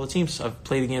think of all the teams I've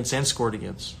played against and scored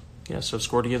against. Yeah, so I've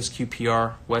scored against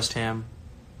QPR, West Ham,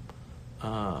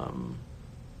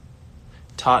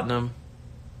 Tottenham.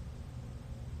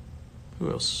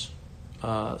 Who else?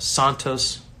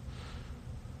 Santos,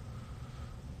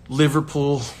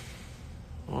 Liverpool,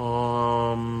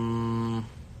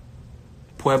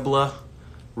 Puebla,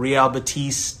 Real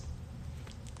Betis,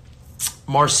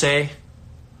 Marseille.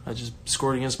 I just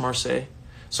scored against Marseille.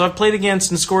 So I've played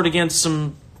against and scored against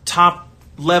some top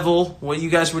level, what you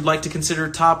guys would like to consider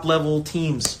top level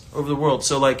teams over the world.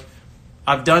 So like,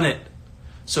 I've done it.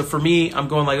 So for me, I'm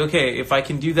going like, okay, if I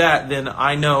can do that, then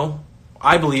I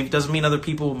believe, doesn't mean other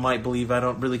people might believe, I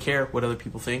don't really care what other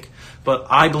people think, but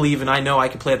I believe and I know I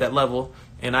can play at that level,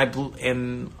 and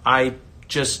I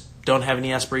just don't have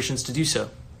any aspirations to do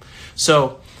so.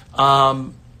 So,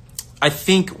 I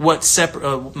think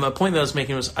the point that I was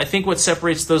making was, I think what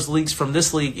separates those leagues from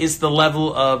this league is the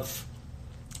level of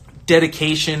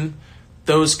dedication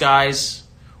those guys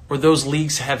or those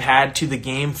leagues have had to the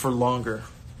game for longer.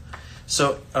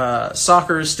 So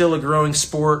soccer is still a growing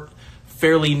sport,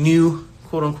 fairly new,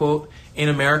 quote unquote, in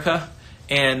America,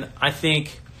 and I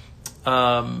think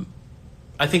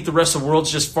the rest of the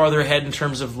world's just farther ahead in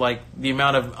terms of like the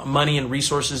amount of money and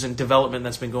resources and development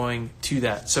that's been going to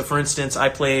that. So, for instance, I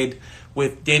played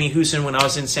with Danny Houston when I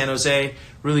was in San Jose,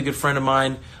 really good friend of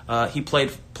mine. He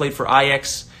played for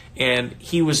Ajax, and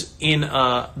he was in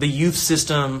the youth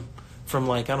system from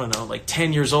like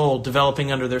 10 years old,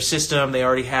 developing under their system. They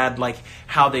already had like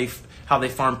how they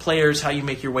farm players, how you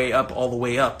make your way up all the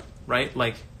way up, right?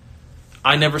 Like,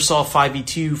 I never saw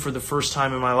 5v2 for the first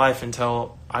time in my life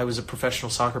until I was a professional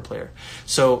soccer player.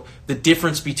 So the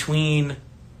difference between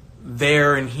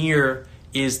there and here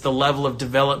is the level of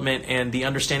development and the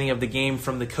understanding of the game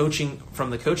from the coaching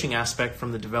aspect,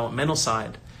 from the developmental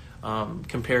side,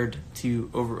 compared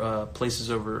to places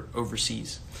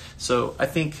overseas. So I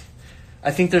think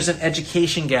there's an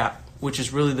education gap, which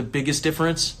is really the biggest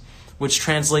difference, which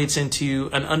translates into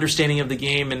an understanding of the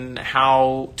game and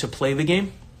how to play the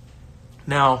game.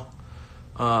 Now,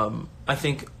 I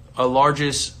think my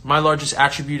largest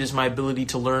attribute is my ability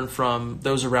to learn from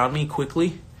those around me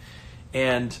quickly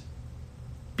and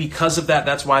because of that,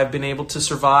 that's why I've been able to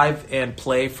survive and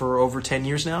play for over 10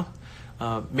 years now.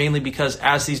 Mainly because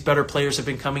as these better players have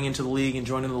been coming into the league and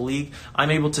joining the league,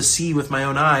 I'm able to see with my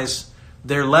own eyes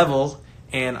their level,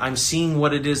 and I'm seeing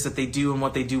what it is that they do and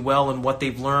what they do well and what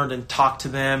they've learned, and talk to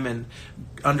them and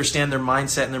understand their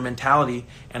mindset and their mentality,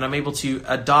 and I'm able to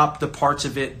adopt the parts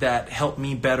of it that help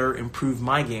me better improve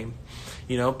my game.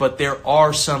 But there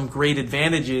are some great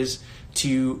advantages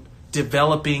to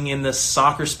developing in the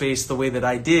soccer space the way that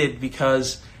I did,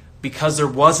 because there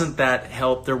wasn't that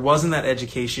help, there wasn't that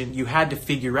education. You had to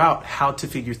figure out how to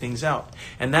figure things out,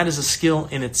 and that is a skill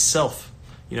in itself,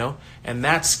 and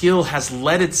that skill has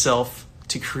led itself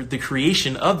to the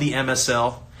creation of the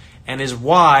MSL, and is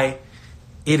why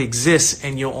it exists,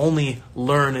 and you'll only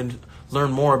learn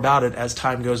more about it as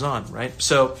time goes on, right?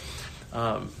 So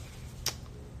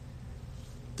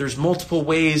there's multiple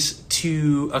ways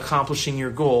to accomplishing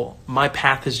your goal. My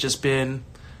path has just been,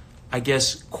 I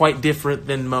guess, quite different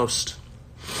than most.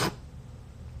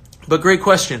 But great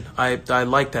question. I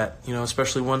like that,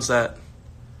 especially ones that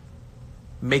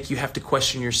make you have to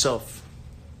question yourself.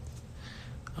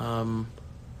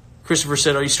 Christopher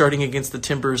said, are you starting against the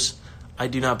Timbers? I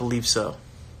do not believe so.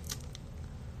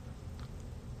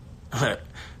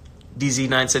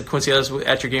 DZ9 said, Quincy, I was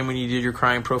at your game when you did your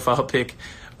crying profile pic.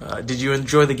 Did you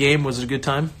enjoy the game? Was it a good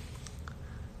time?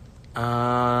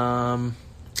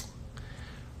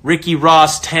 Ricky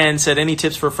Ross 10 said, any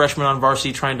tips for a freshman on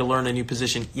varsity trying to learn a new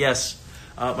position? Yes.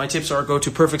 My tips are go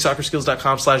to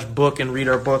perfectsoccerskills.com/book and read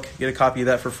our book. Get a copy of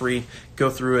that for free. Go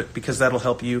through it, because that'll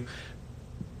help you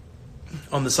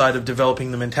on the side of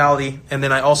developing the mentality. And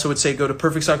then I also would say go to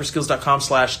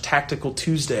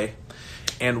perfectsoccerskills.com/tactical-tuesday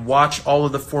and watch all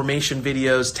of the formation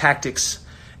videos, tactics,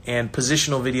 and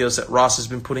positional videos that Ross has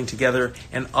been putting together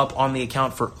and up on the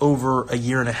account for over a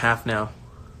year and a half now.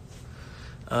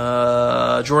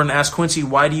 Jordan asked, Quincy,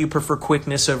 why do you prefer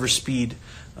quickness over speed?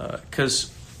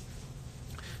 Because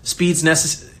speed's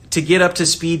to get up to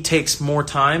speed takes more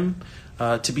time.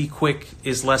 To be quick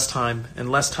is less time, and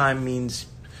less time means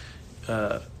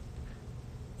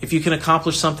if you can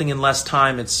accomplish something in less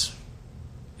time, it's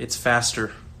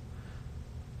faster.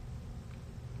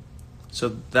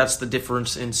 So that's the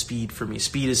difference in speed for me.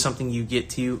 Speed is something you get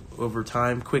to over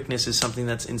time. Quickness is something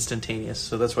that's instantaneous.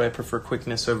 So that's why I prefer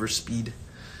quickness over speed.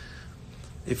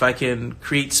 If I can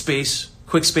create space,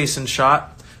 quick space and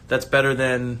shot, that's better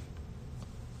than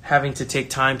having to take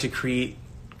time to create.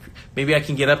 Maybe I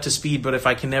can get up to speed, but if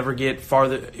I can never get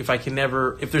farther, if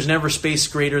there's never space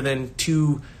greater than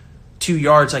 2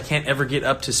 yards, I can't ever get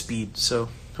up to speed. So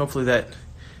hopefully that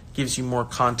gives you more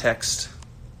context.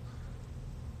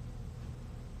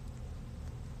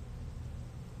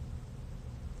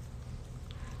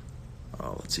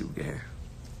 Let's see what we got here.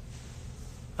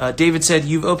 David said,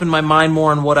 you've opened my mind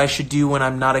more on what I should do when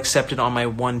I'm not accepted on my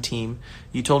one team.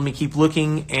 You told me keep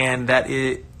looking, and that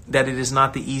it is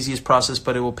not the easiest process,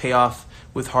 but it will pay off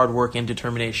with hard work and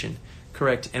determination.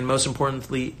 Correct. And most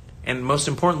importantly,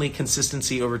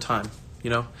 consistency over time.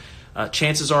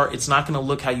 Chances are it's not going to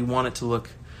look how you want it to look,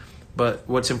 but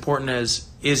what's important is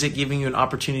it giving you an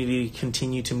opportunity to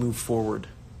continue to move forward?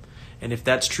 And if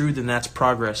that's true, then that's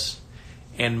progress.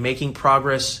 And making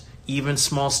progress, even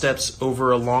small steps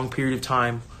over a long period of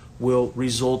time, will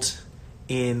result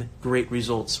in great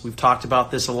results. We've talked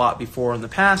about this a lot before in the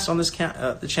past on this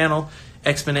the channel.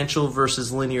 Exponential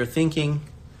versus linear thinking.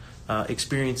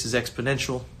 Experience is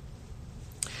exponential.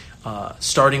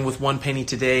 Starting with 1 penny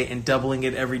today and doubling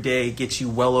it every day gets you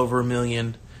well over $1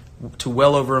 million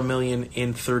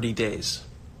in 30 days.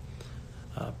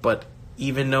 But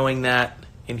even knowing that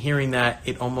and hearing that,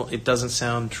 it doesn't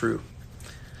sound true.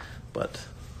 But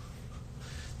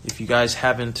if you guys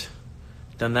haven't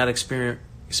done that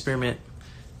experiment,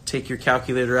 take your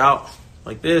calculator out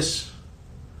like this.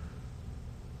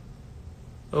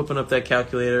 Open up that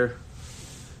calculator.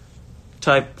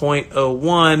 Type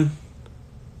 0.01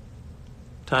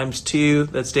 times 2.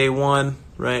 That's day 1,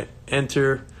 right?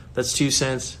 Enter. That's 2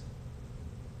 cents.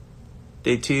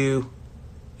 Day 2.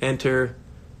 Enter.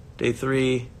 Day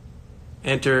 3.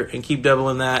 Enter. And keep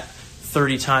doubling that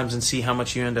 30 times and see how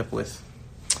much you end up with.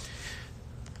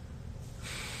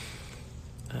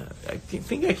 I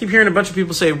think I keep hearing a bunch of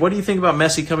people say, what do you think about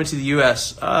Messi coming to the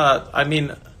U.S.? I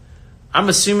mean, I'm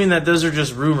assuming that those are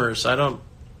just rumors. I don't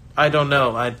know. I don't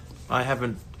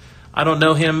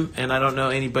know him, and I don't know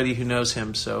anybody who knows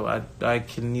him, so I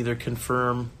can neither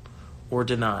confirm or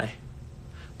deny.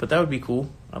 But that would be cool.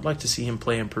 I'd like to see him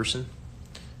play in person.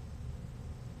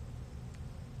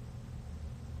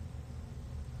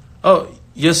 Oh,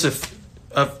 Yusuf,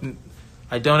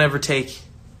 I don't ever take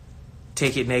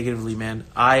take it negatively, man.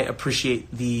 I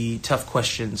appreciate the tough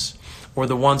questions, or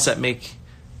the ones that make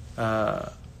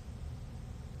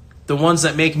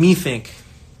me think.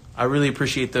 I really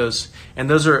appreciate those, and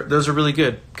those are really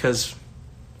good because,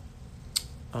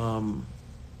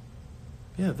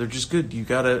 they're just good. You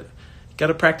gotta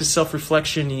practice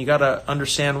self-reflection, and you gotta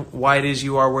understand why it is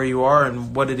you are where you are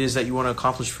and what it is that you want to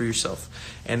accomplish for yourself.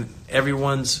 And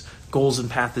everyone's goals and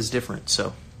path is different.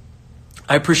 So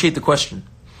I appreciate the question.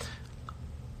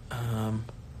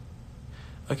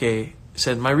 Okay,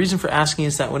 said my reason for asking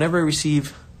is that whenever I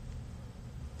receive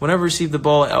the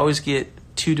ball, I always get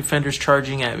 2 defenders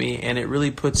charging at me, and it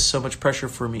really puts so much pressure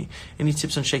for me. Any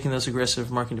tips on shaking those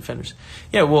aggressive marking defenders?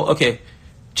 Yeah, well, okay.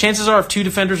 Chances are if 2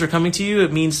 defenders are coming to you,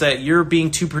 it means that you're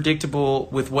being too predictable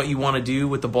with what you want to do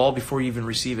with the ball before you even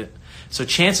receive it. So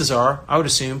chances are, I would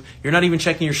assume, you're not even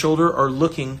checking your shoulder or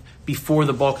looking before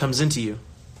the ball comes into you.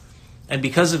 And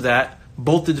because of that,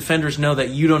 both the defenders know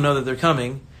that you don't know that they're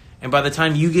coming, and by the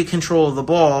time you get control of the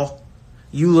ball,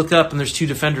 you look up and there's 2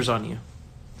 defenders on you.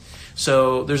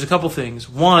 So there's a couple things.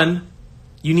 One,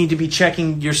 you need to be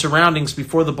checking your surroundings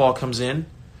before the ball comes in,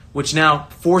 which now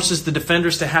forces the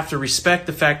defenders to have to respect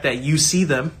the fact that you see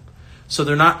them, so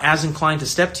they're not as inclined to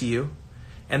step to you.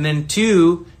 And then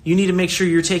 2, you need to make sure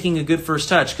you're taking a good first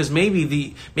touch, because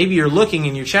maybe you're looking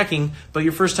and you're checking, but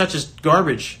your first touch is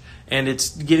garbage, and it's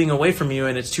getting away from you,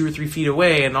 and it's 2 or 3 feet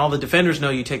away, and all the defenders know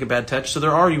you take a bad touch, so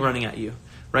they're already running at you,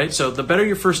 right? So the better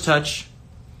your first touch,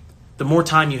 the more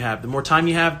time you have. The more time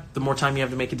you have, the more time you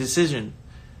have to make a decision.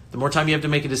 The more time you have to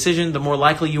make a decision, the more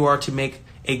likely you are to make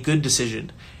a good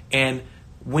decision. And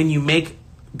when you make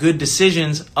good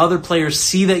decisions, other players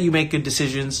see that you make good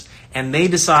decisions, and they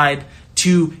decide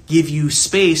to give you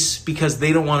space because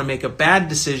they don't want to make a bad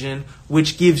decision,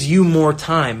 which gives you more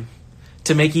time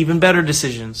to make even better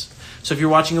decisions. So if you're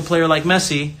watching a player like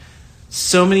Messi,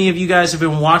 so many of you guys have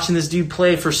been watching this dude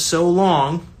play for so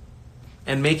long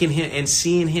and making him and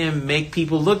seeing him make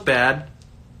people look bad,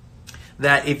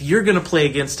 that if you're going to play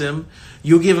against him,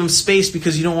 you'll give him space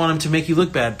because you don't want him to make you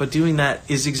look bad. But doing that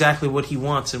is exactly what he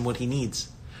wants and what he needs,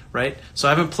 right? So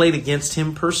I haven't played against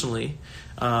him personally.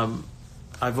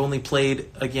 I've only played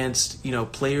against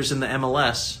players in the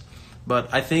MLS,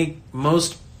 but I think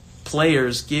most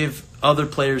players give other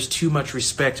players too much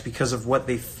respect because of what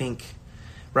they think,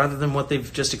 rather than what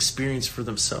they've just experienced for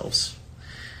themselves.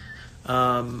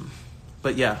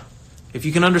 But yeah, if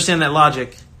you can understand that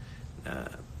logic,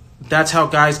 that's how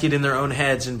guys get in their own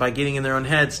heads, and by getting in their own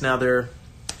heads, now they're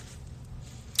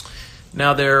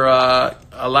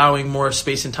allowing more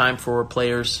space and time for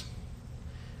players.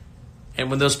 And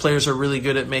when those players are really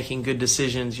good at making good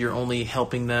decisions, you're only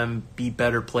helping them be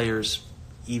better players,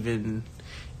 even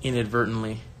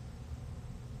inadvertently.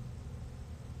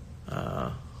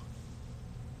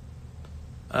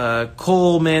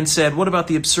 Coleman said, what about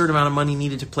the absurd amount of money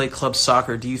needed to play club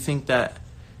soccer? Do you think that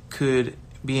could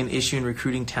be an issue in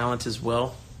recruiting talent as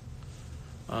well?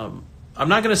 I'm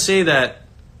not going to say that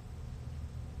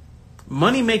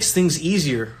money makes things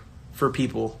easier for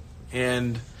people,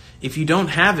 and if you don't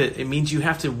have it, it means you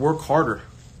have to work harder.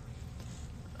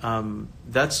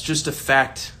 That's just a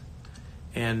fact.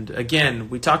 And again,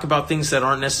 we talk about things that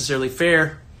aren't necessarily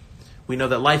fair. We know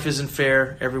that life isn't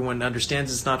fair. Everyone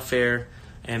understands it's not fair.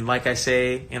 And like I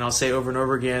say, and I'll say over and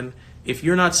over again, if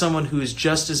you're not someone who is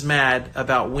just as mad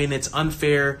about when it's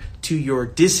unfair to your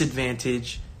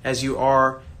disadvantage as you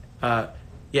are,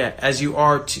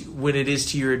 when it is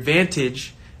to your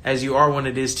advantage, as you are when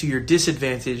it is to your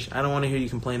disadvantage, I don't want to hear you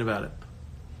complain about it.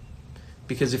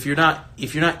 Because if you're not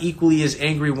equally as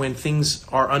angry when things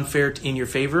are unfair in your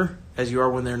favor as you are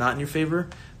when they're not in your favor,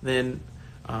 then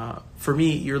for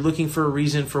me, you're looking for a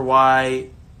reason for why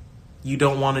you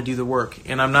don't want to do the work.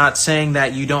 And I'm not saying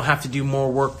that you don't have to do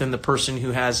more work than the person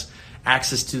who has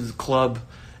access to the club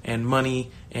and money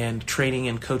and training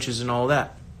and coaches and all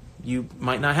that. You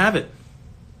might not have it.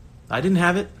 I didn't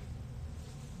have it.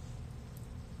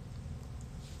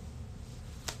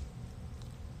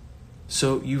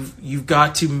 So you've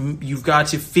got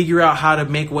to figure out how to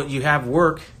make what you have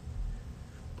work,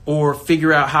 or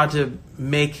figure out how to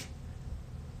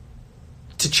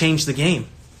change the game.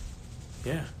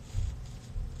 Yeah.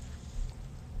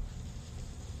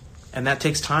 And that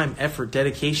takes time, effort,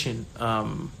 dedication,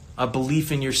 a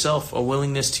belief in yourself, a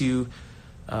willingness to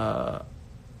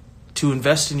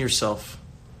invest in yourself,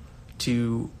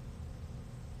 to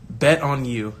bet on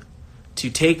you, to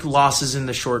take losses in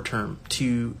the short term,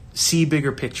 to see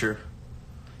bigger picture,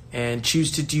 and choose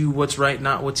to do what's right,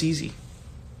 not what's easy.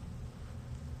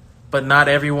 But not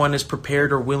everyone is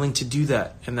prepared or willing to do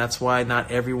that, and that's why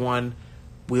not everyone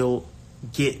will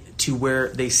get to where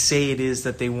they say it is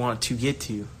that they want to get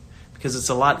to. Because it's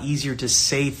a lot easier to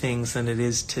say things than it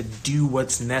is to do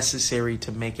what's necessary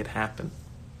to make it happen.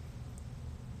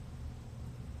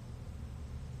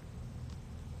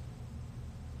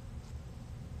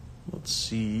 Let's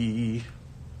see.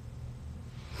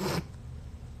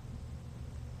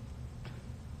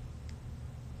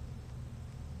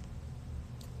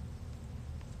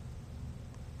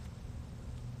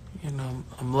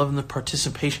 I'm loving the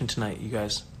participation tonight, you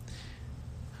guys.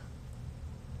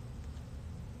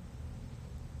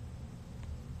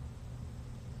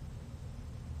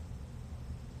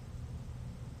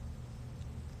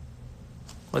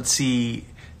 Let's see.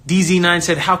 DZ9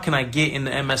 said, how can I get in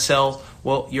the MSL?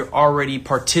 Well, you're already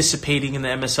participating in the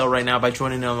MSL right now by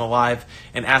joining in on the live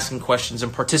and asking questions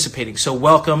and participating. So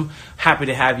welcome. Happy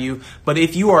to have you. But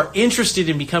if you are interested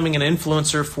in becoming an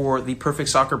influencer for the Perfect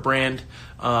Soccer brand,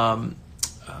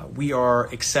 we are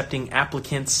accepting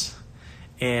applicants.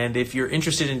 And if you're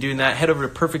interested in doing that, head over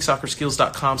to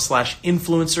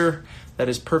perfectsoccerskills.com/influencer. That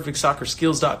is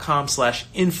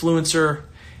perfectsoccerskills.com/influencer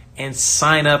and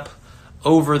sign up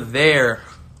over there.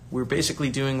 We're basically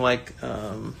doing like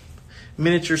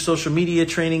miniature social media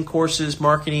training courses,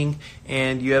 marketing,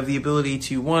 and you have the ability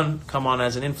to, one, come on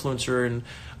as an influencer, and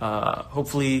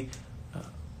hopefully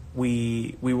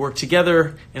we work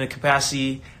together in a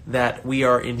capacity that we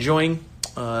are enjoying.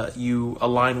 You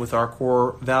align with our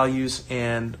core values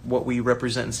and what we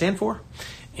represent and stand for,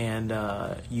 and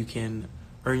you can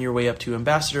earn your way up to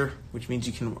ambassador, which means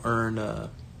you can earn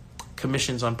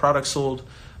commissions on products sold,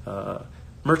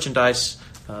 merchandise,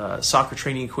 soccer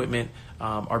training equipment,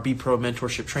 our Be Pro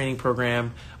mentorship training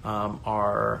program,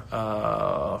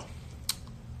 our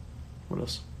what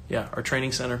else? Yeah, our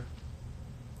training center.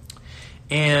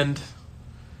 And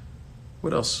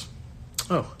what else?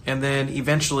 Oh, and then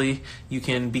eventually you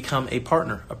can become a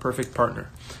partner, a perfect partner,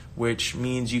 which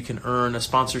means you can earn a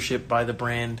sponsorship by the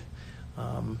brand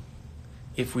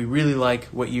if we really like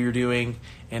what you're doing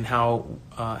and how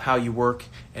you work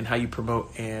and how you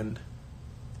promote and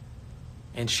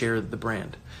share the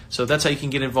brand. So that's how you can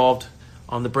get involved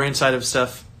on the brand side of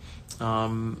stuff.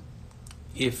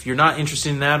 If you're not interested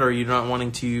in that, or you're not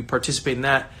wanting to participate in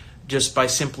that, just by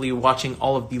simply watching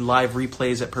all of the live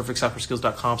replays at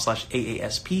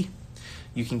perfectsoccerskills.com/AASP,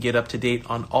 you can get up to date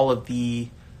on all of the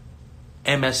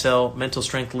MSL, Mental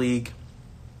Strength League,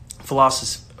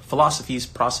 philosophies,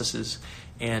 processes,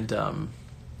 and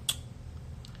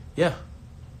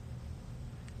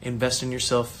invest in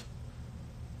yourself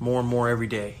more and more every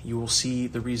day. You will see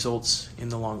the results in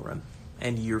the long run,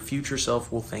 and your future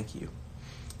self will thank you.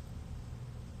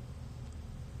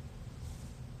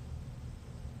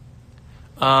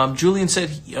 Julian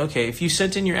said, okay, if you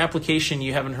sent in your application,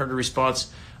 you haven't heard a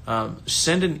response,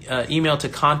 send an email to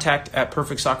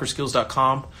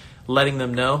contact@perfectsoccerskills.com, letting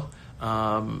them know.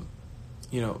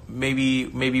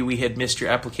 Maybe we had missed your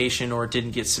application or it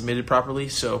didn't get submitted properly.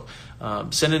 So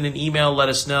send in an email, let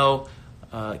us know.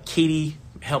 Katie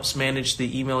helps manage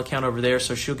the email account over there,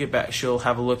 so she'll get back. She'll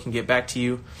have a look and get back to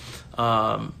you,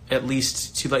 at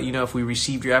least to let you know if we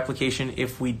received your application.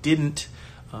 If we didn't,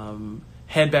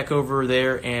 head back over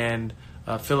there and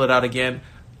fill it out again.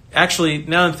 Actually,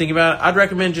 now I'm thinking about it, I'd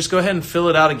recommend just go ahead and fill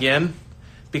it out again,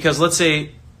 because let's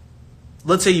say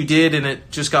you did and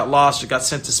it just got lost, it got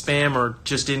sent to spam, or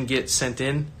just didn't get sent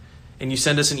in, and you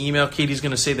send us an email, Katie's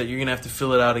going to say that you're going to have to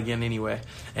fill it out again anyway.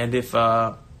 And if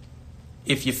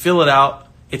you fill it out,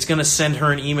 it's going to send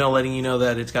her an email letting you know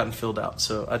that it's gotten filled out.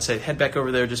 So I'd say head back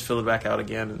over there, just fill it back out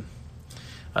again.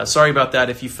 And sorry about that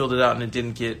if you filled it out and you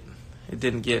didn't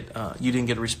get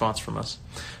a response from us.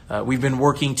 We've been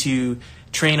working to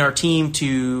train our team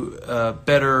to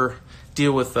better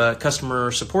deal with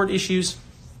customer support issues,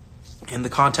 and the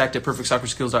contact at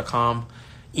perfectsoccerskills.com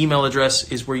email address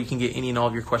is where you can get any and all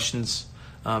of your questions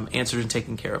answered and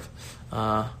taken care of.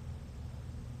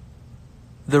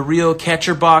 The Real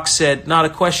Catcher Box said, not a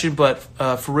question, but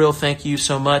for real, thank you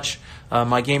so much.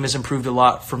 My game has improved a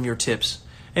lot from your tips.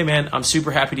 Hey man, I'm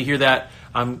super happy to hear that.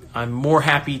 I'm more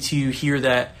happy to hear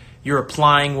that you're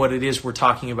applying what it is we're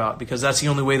talking about, because that's the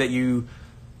only way that you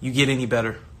get any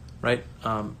better, right?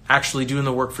 Actually doing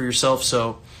the work for yourself.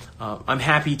 So I'm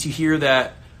happy to hear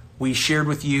that we shared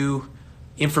with you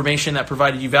information that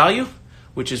provided you value,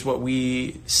 which is what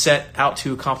we set out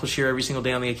to accomplish here every single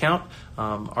day on the account.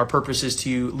 Our purpose is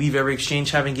to leave every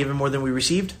exchange having given more than we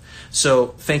received. So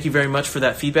thank you very much for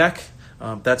that feedback.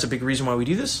 That's a big reason why we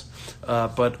do this.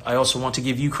 But I also want to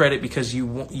give you credit, because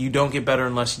you don't get better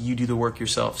unless you do the work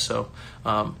yourself. So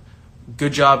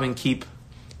good job, and keep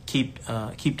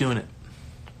doing it.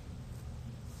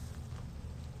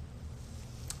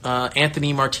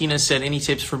 Anthony Martinez said, any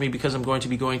tips for me because I'm going to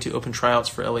be going to open tryouts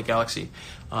for LA Galaxy.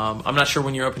 I'm not sure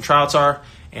when your open tryouts are,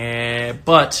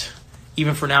 but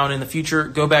even for now and in the future,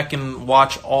 go back and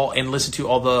watch all and listen to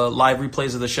all the live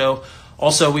replays of the show.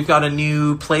 Also, we've got a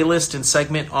new playlist and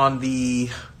segment on the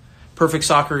Perfect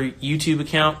Soccer YouTube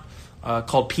account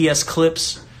called PS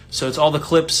Clips. So it's all the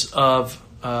clips of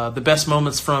the best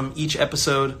moments from each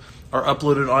episode are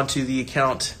uploaded onto the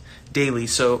account daily.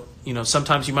 So,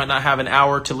 sometimes you might not have an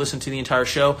hour to listen to the entire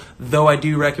show, though I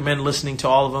do recommend listening to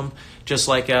all of them, just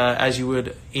like as you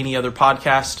would any other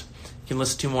podcast. You can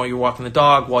listen to them while you're walking the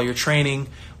dog, while you're training,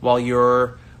 while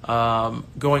you're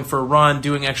going for a run,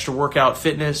 doing extra workout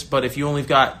fitness. But if you only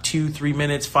got 2, 3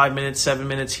 minutes, 5 minutes, 7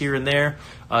 minutes here and there,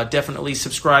 definitely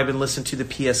subscribe and listen to the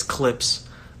PS Clips.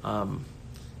 I'm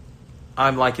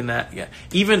liking that. Yeah.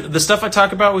 Even the stuff I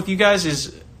talk about with you guys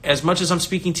is, as much as I'm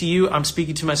speaking to you, I'm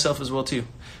speaking to myself as well too.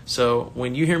 So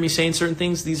when you hear me saying certain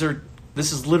things,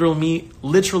 this is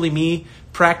literally me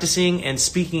practicing and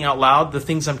speaking out loud the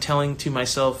things I'm telling to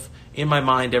myself in my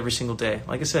mind every single day.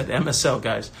 Like I said, MSL,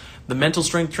 guys. The mental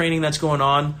strength training that's going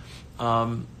on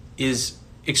is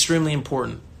extremely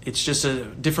important. It's just a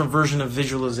different version of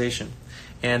visualization.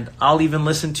 And I'll even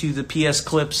listen to the PS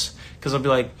Clips because I'll be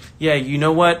like, yeah, you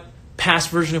know what? Past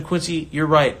version of Quincy, you're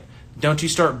right. Don't you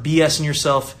start BSing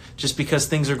yourself just because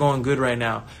things are going good right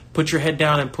now. Put your head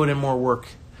down and put in more work.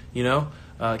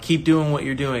 Keep doing what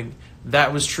you're doing.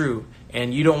 That was true,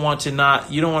 and you don't want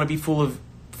to be full of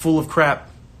crap.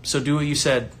 So do what you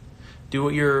said. Do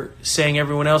what you're saying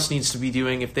everyone else needs to be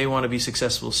doing if they want to be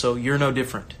successful. So you're no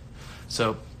different.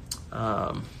 So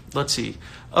let's see.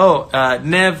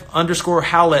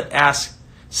 Nev_Howlett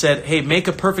said, hey, make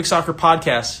a Perfect Soccer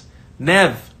podcast.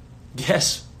 Nev,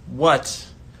 guess what?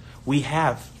 We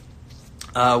have.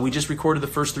 We just recorded the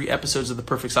first 3 episodes of the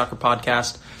Perfect Soccer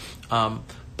podcast.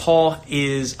 Paul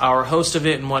is our host of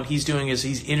it, and what he's doing is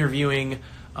he's interviewing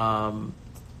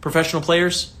professional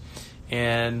players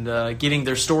and getting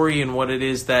their story and what it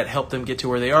is that helped them get to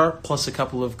where they are, plus a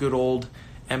couple of good old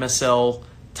MSL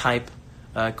type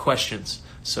questions.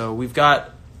 So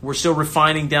we're still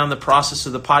refining down the process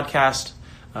of the podcast,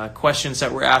 questions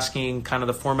that we're asking, kind of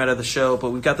the format of the show,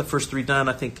 but we've got the first 3 done.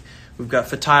 I think we've got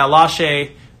Fatai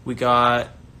Alashe, we got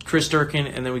Chris Durkin,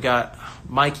 and then we got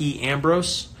Mikey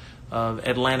Ambrose of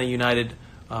Atlanta United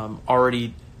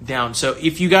already down. So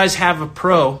if you guys have a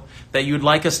pro that you would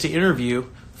like us to interview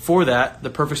for that, the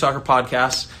Perfect Soccer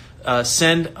podcast,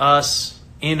 send us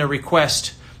in a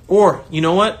request. Or, you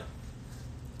know what?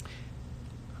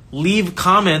 Leave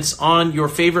comments on your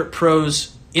favorite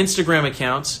pros' Instagram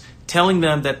accounts telling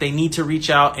them that they need to reach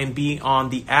out and be on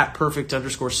the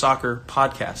 @perfect_soccer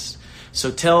podcast. So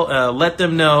let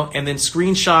them know, and then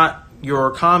screenshot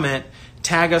your comment,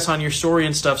 tag us on your story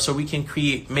and stuff so we can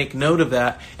make note of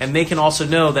that, and they can also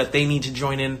know that they need to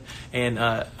join in and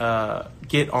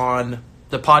get on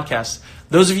the podcast.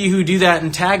 Those of you who do that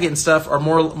and tag it and stuff are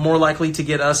more likely to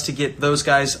get us to get those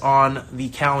guys on the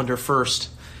calendar first.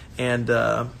 And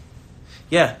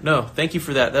thank you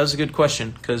for that. That was a good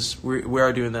question because we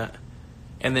are doing that.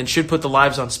 And then should put the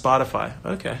lives on Spotify.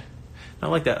 Okay. I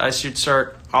like that.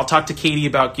 I'll talk to Katie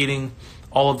about getting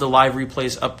all of the live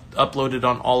replays uploaded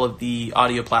on all of the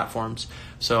audio platforms.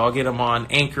 So I'll get them on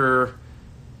Anchor,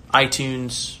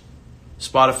 iTunes,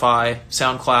 Spotify,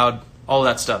 SoundCloud, all of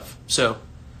that stuff. So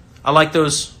I like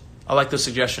those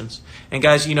suggestions. And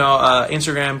guys,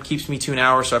 Instagram keeps me to an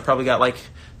hour, so I probably got like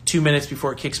 2 minutes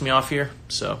before it kicks me off here.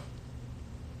 So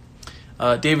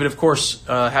David, of course,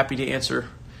 happy to answer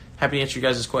you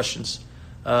guys' questions.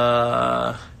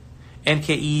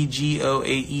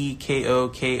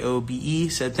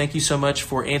 NKEGOAEKOKOBE said, thank you so much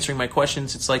for answering my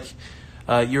questions. It's like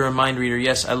you're a mind reader.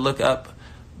 Yes, I look up,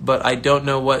 but I don't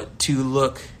know what to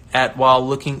look at while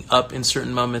looking up in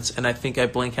certain moments, and I think I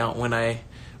blank out when I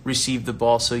receive the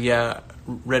ball. So yeah,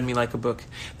 read me like a book.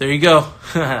 There you go.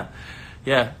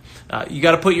 Yeah.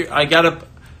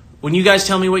 When you guys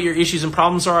tell me what your issues and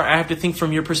problems are, I have to think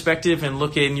from your perspective and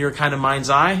look in your kind of mind's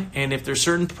eye. And if there's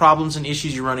certain problems and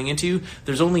issues you're running into,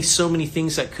 there's only so many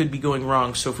things that could be going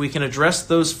wrong. So if we can address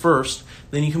those first,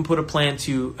 then you can put a plan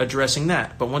to addressing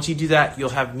that. But once you do that, you'll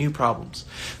have new problems.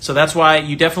 So that's why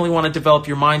you definitely want to develop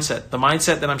your mindset. The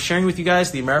mindset that I'm sharing with you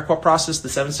guys, the AmeriCorps process, the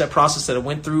 7-step process that I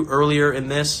went through earlier in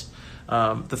this,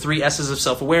 the 3 S's of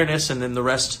self-awareness, and then the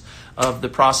rest of the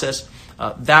process,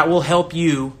 that will help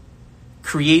you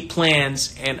create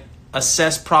plans and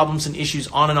assess problems and issues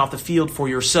on and off the field for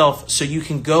yourself so you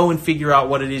can go and figure out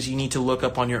what it is you need to look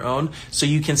up on your own so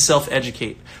you can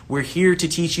self-educate. We're here to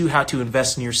teach you how to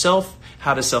invest in yourself,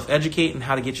 how to self-educate, and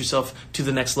how to get yourself to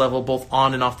the next level both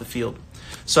on and off the field.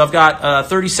 So I've got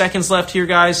 30 seconds left here,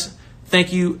 guys.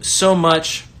 Thank you so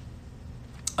much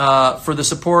for the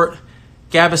support.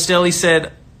 Gabistelli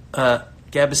said,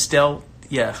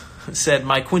 said,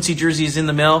 my Quincy jersey is in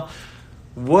the mail.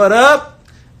 What up?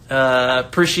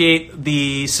 Appreciate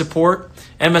the support.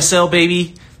 MSL,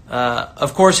 baby.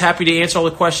 Of course, happy to answer all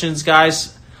the questions,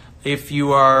 guys. If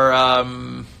you are,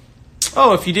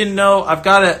 if you didn't know, I've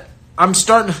got a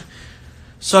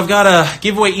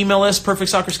giveaway email list,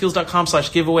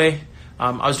 perfectsoccerskills.com/giveaway.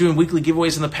 I was doing weekly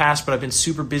giveaways in the past, but I've been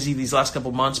super busy these last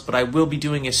couple months. But I will be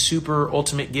doing a super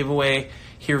ultimate giveaway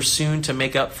here soon to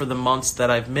make up for the months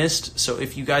that I've missed. So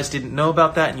if you guys didn't know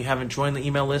about that and you haven't joined the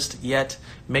email list yet,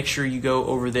 make sure you go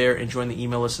over there and join the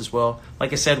email list as well.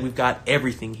 Like I said, we've got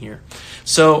everything here.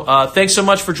 So thanks so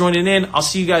much for joining in. I'll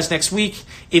see you guys next week.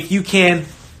 If you can,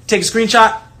 take a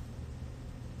screenshot.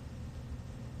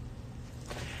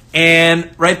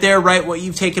 And right there, write what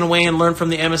you've taken away and learned from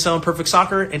the MSL and Perfect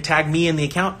Soccer and tag me in the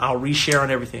account. I'll reshare on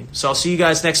everything. So I'll see you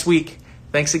guys next week.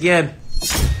 Thanks again.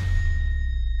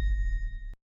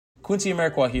 Quincy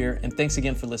Amarikwa here, and thanks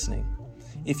again for listening.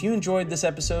 If you enjoyed this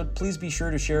episode, please be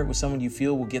sure to share it with someone you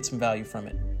feel will get some value from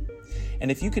it. And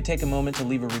if you could take a moment to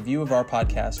leave a review of our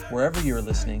podcast wherever you're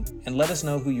listening and let us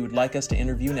know who you would like us to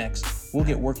interview next, we'll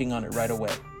get working on it right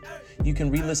away. You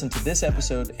can re-listen to this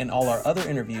episode and all our other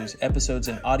interviews, episodes,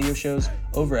 and audio shows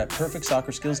over at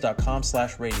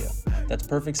perfectsoccerskills.com/radio. That's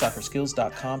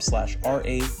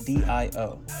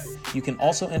perfectsoccerskills.com/radio. You can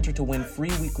also enter to win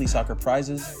free weekly soccer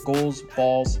prizes, goals,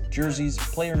 balls, jerseys,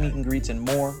 player meet and greets, and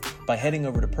more by heading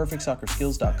over to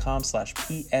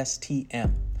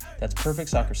perfectsoccerskills.com/PSTM. That's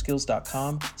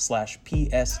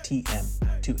perfectsoccerskills.com/PSTM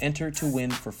to enter to win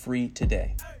for free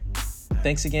today.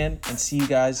 Thanks again, and see you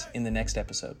guys in the next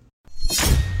episode.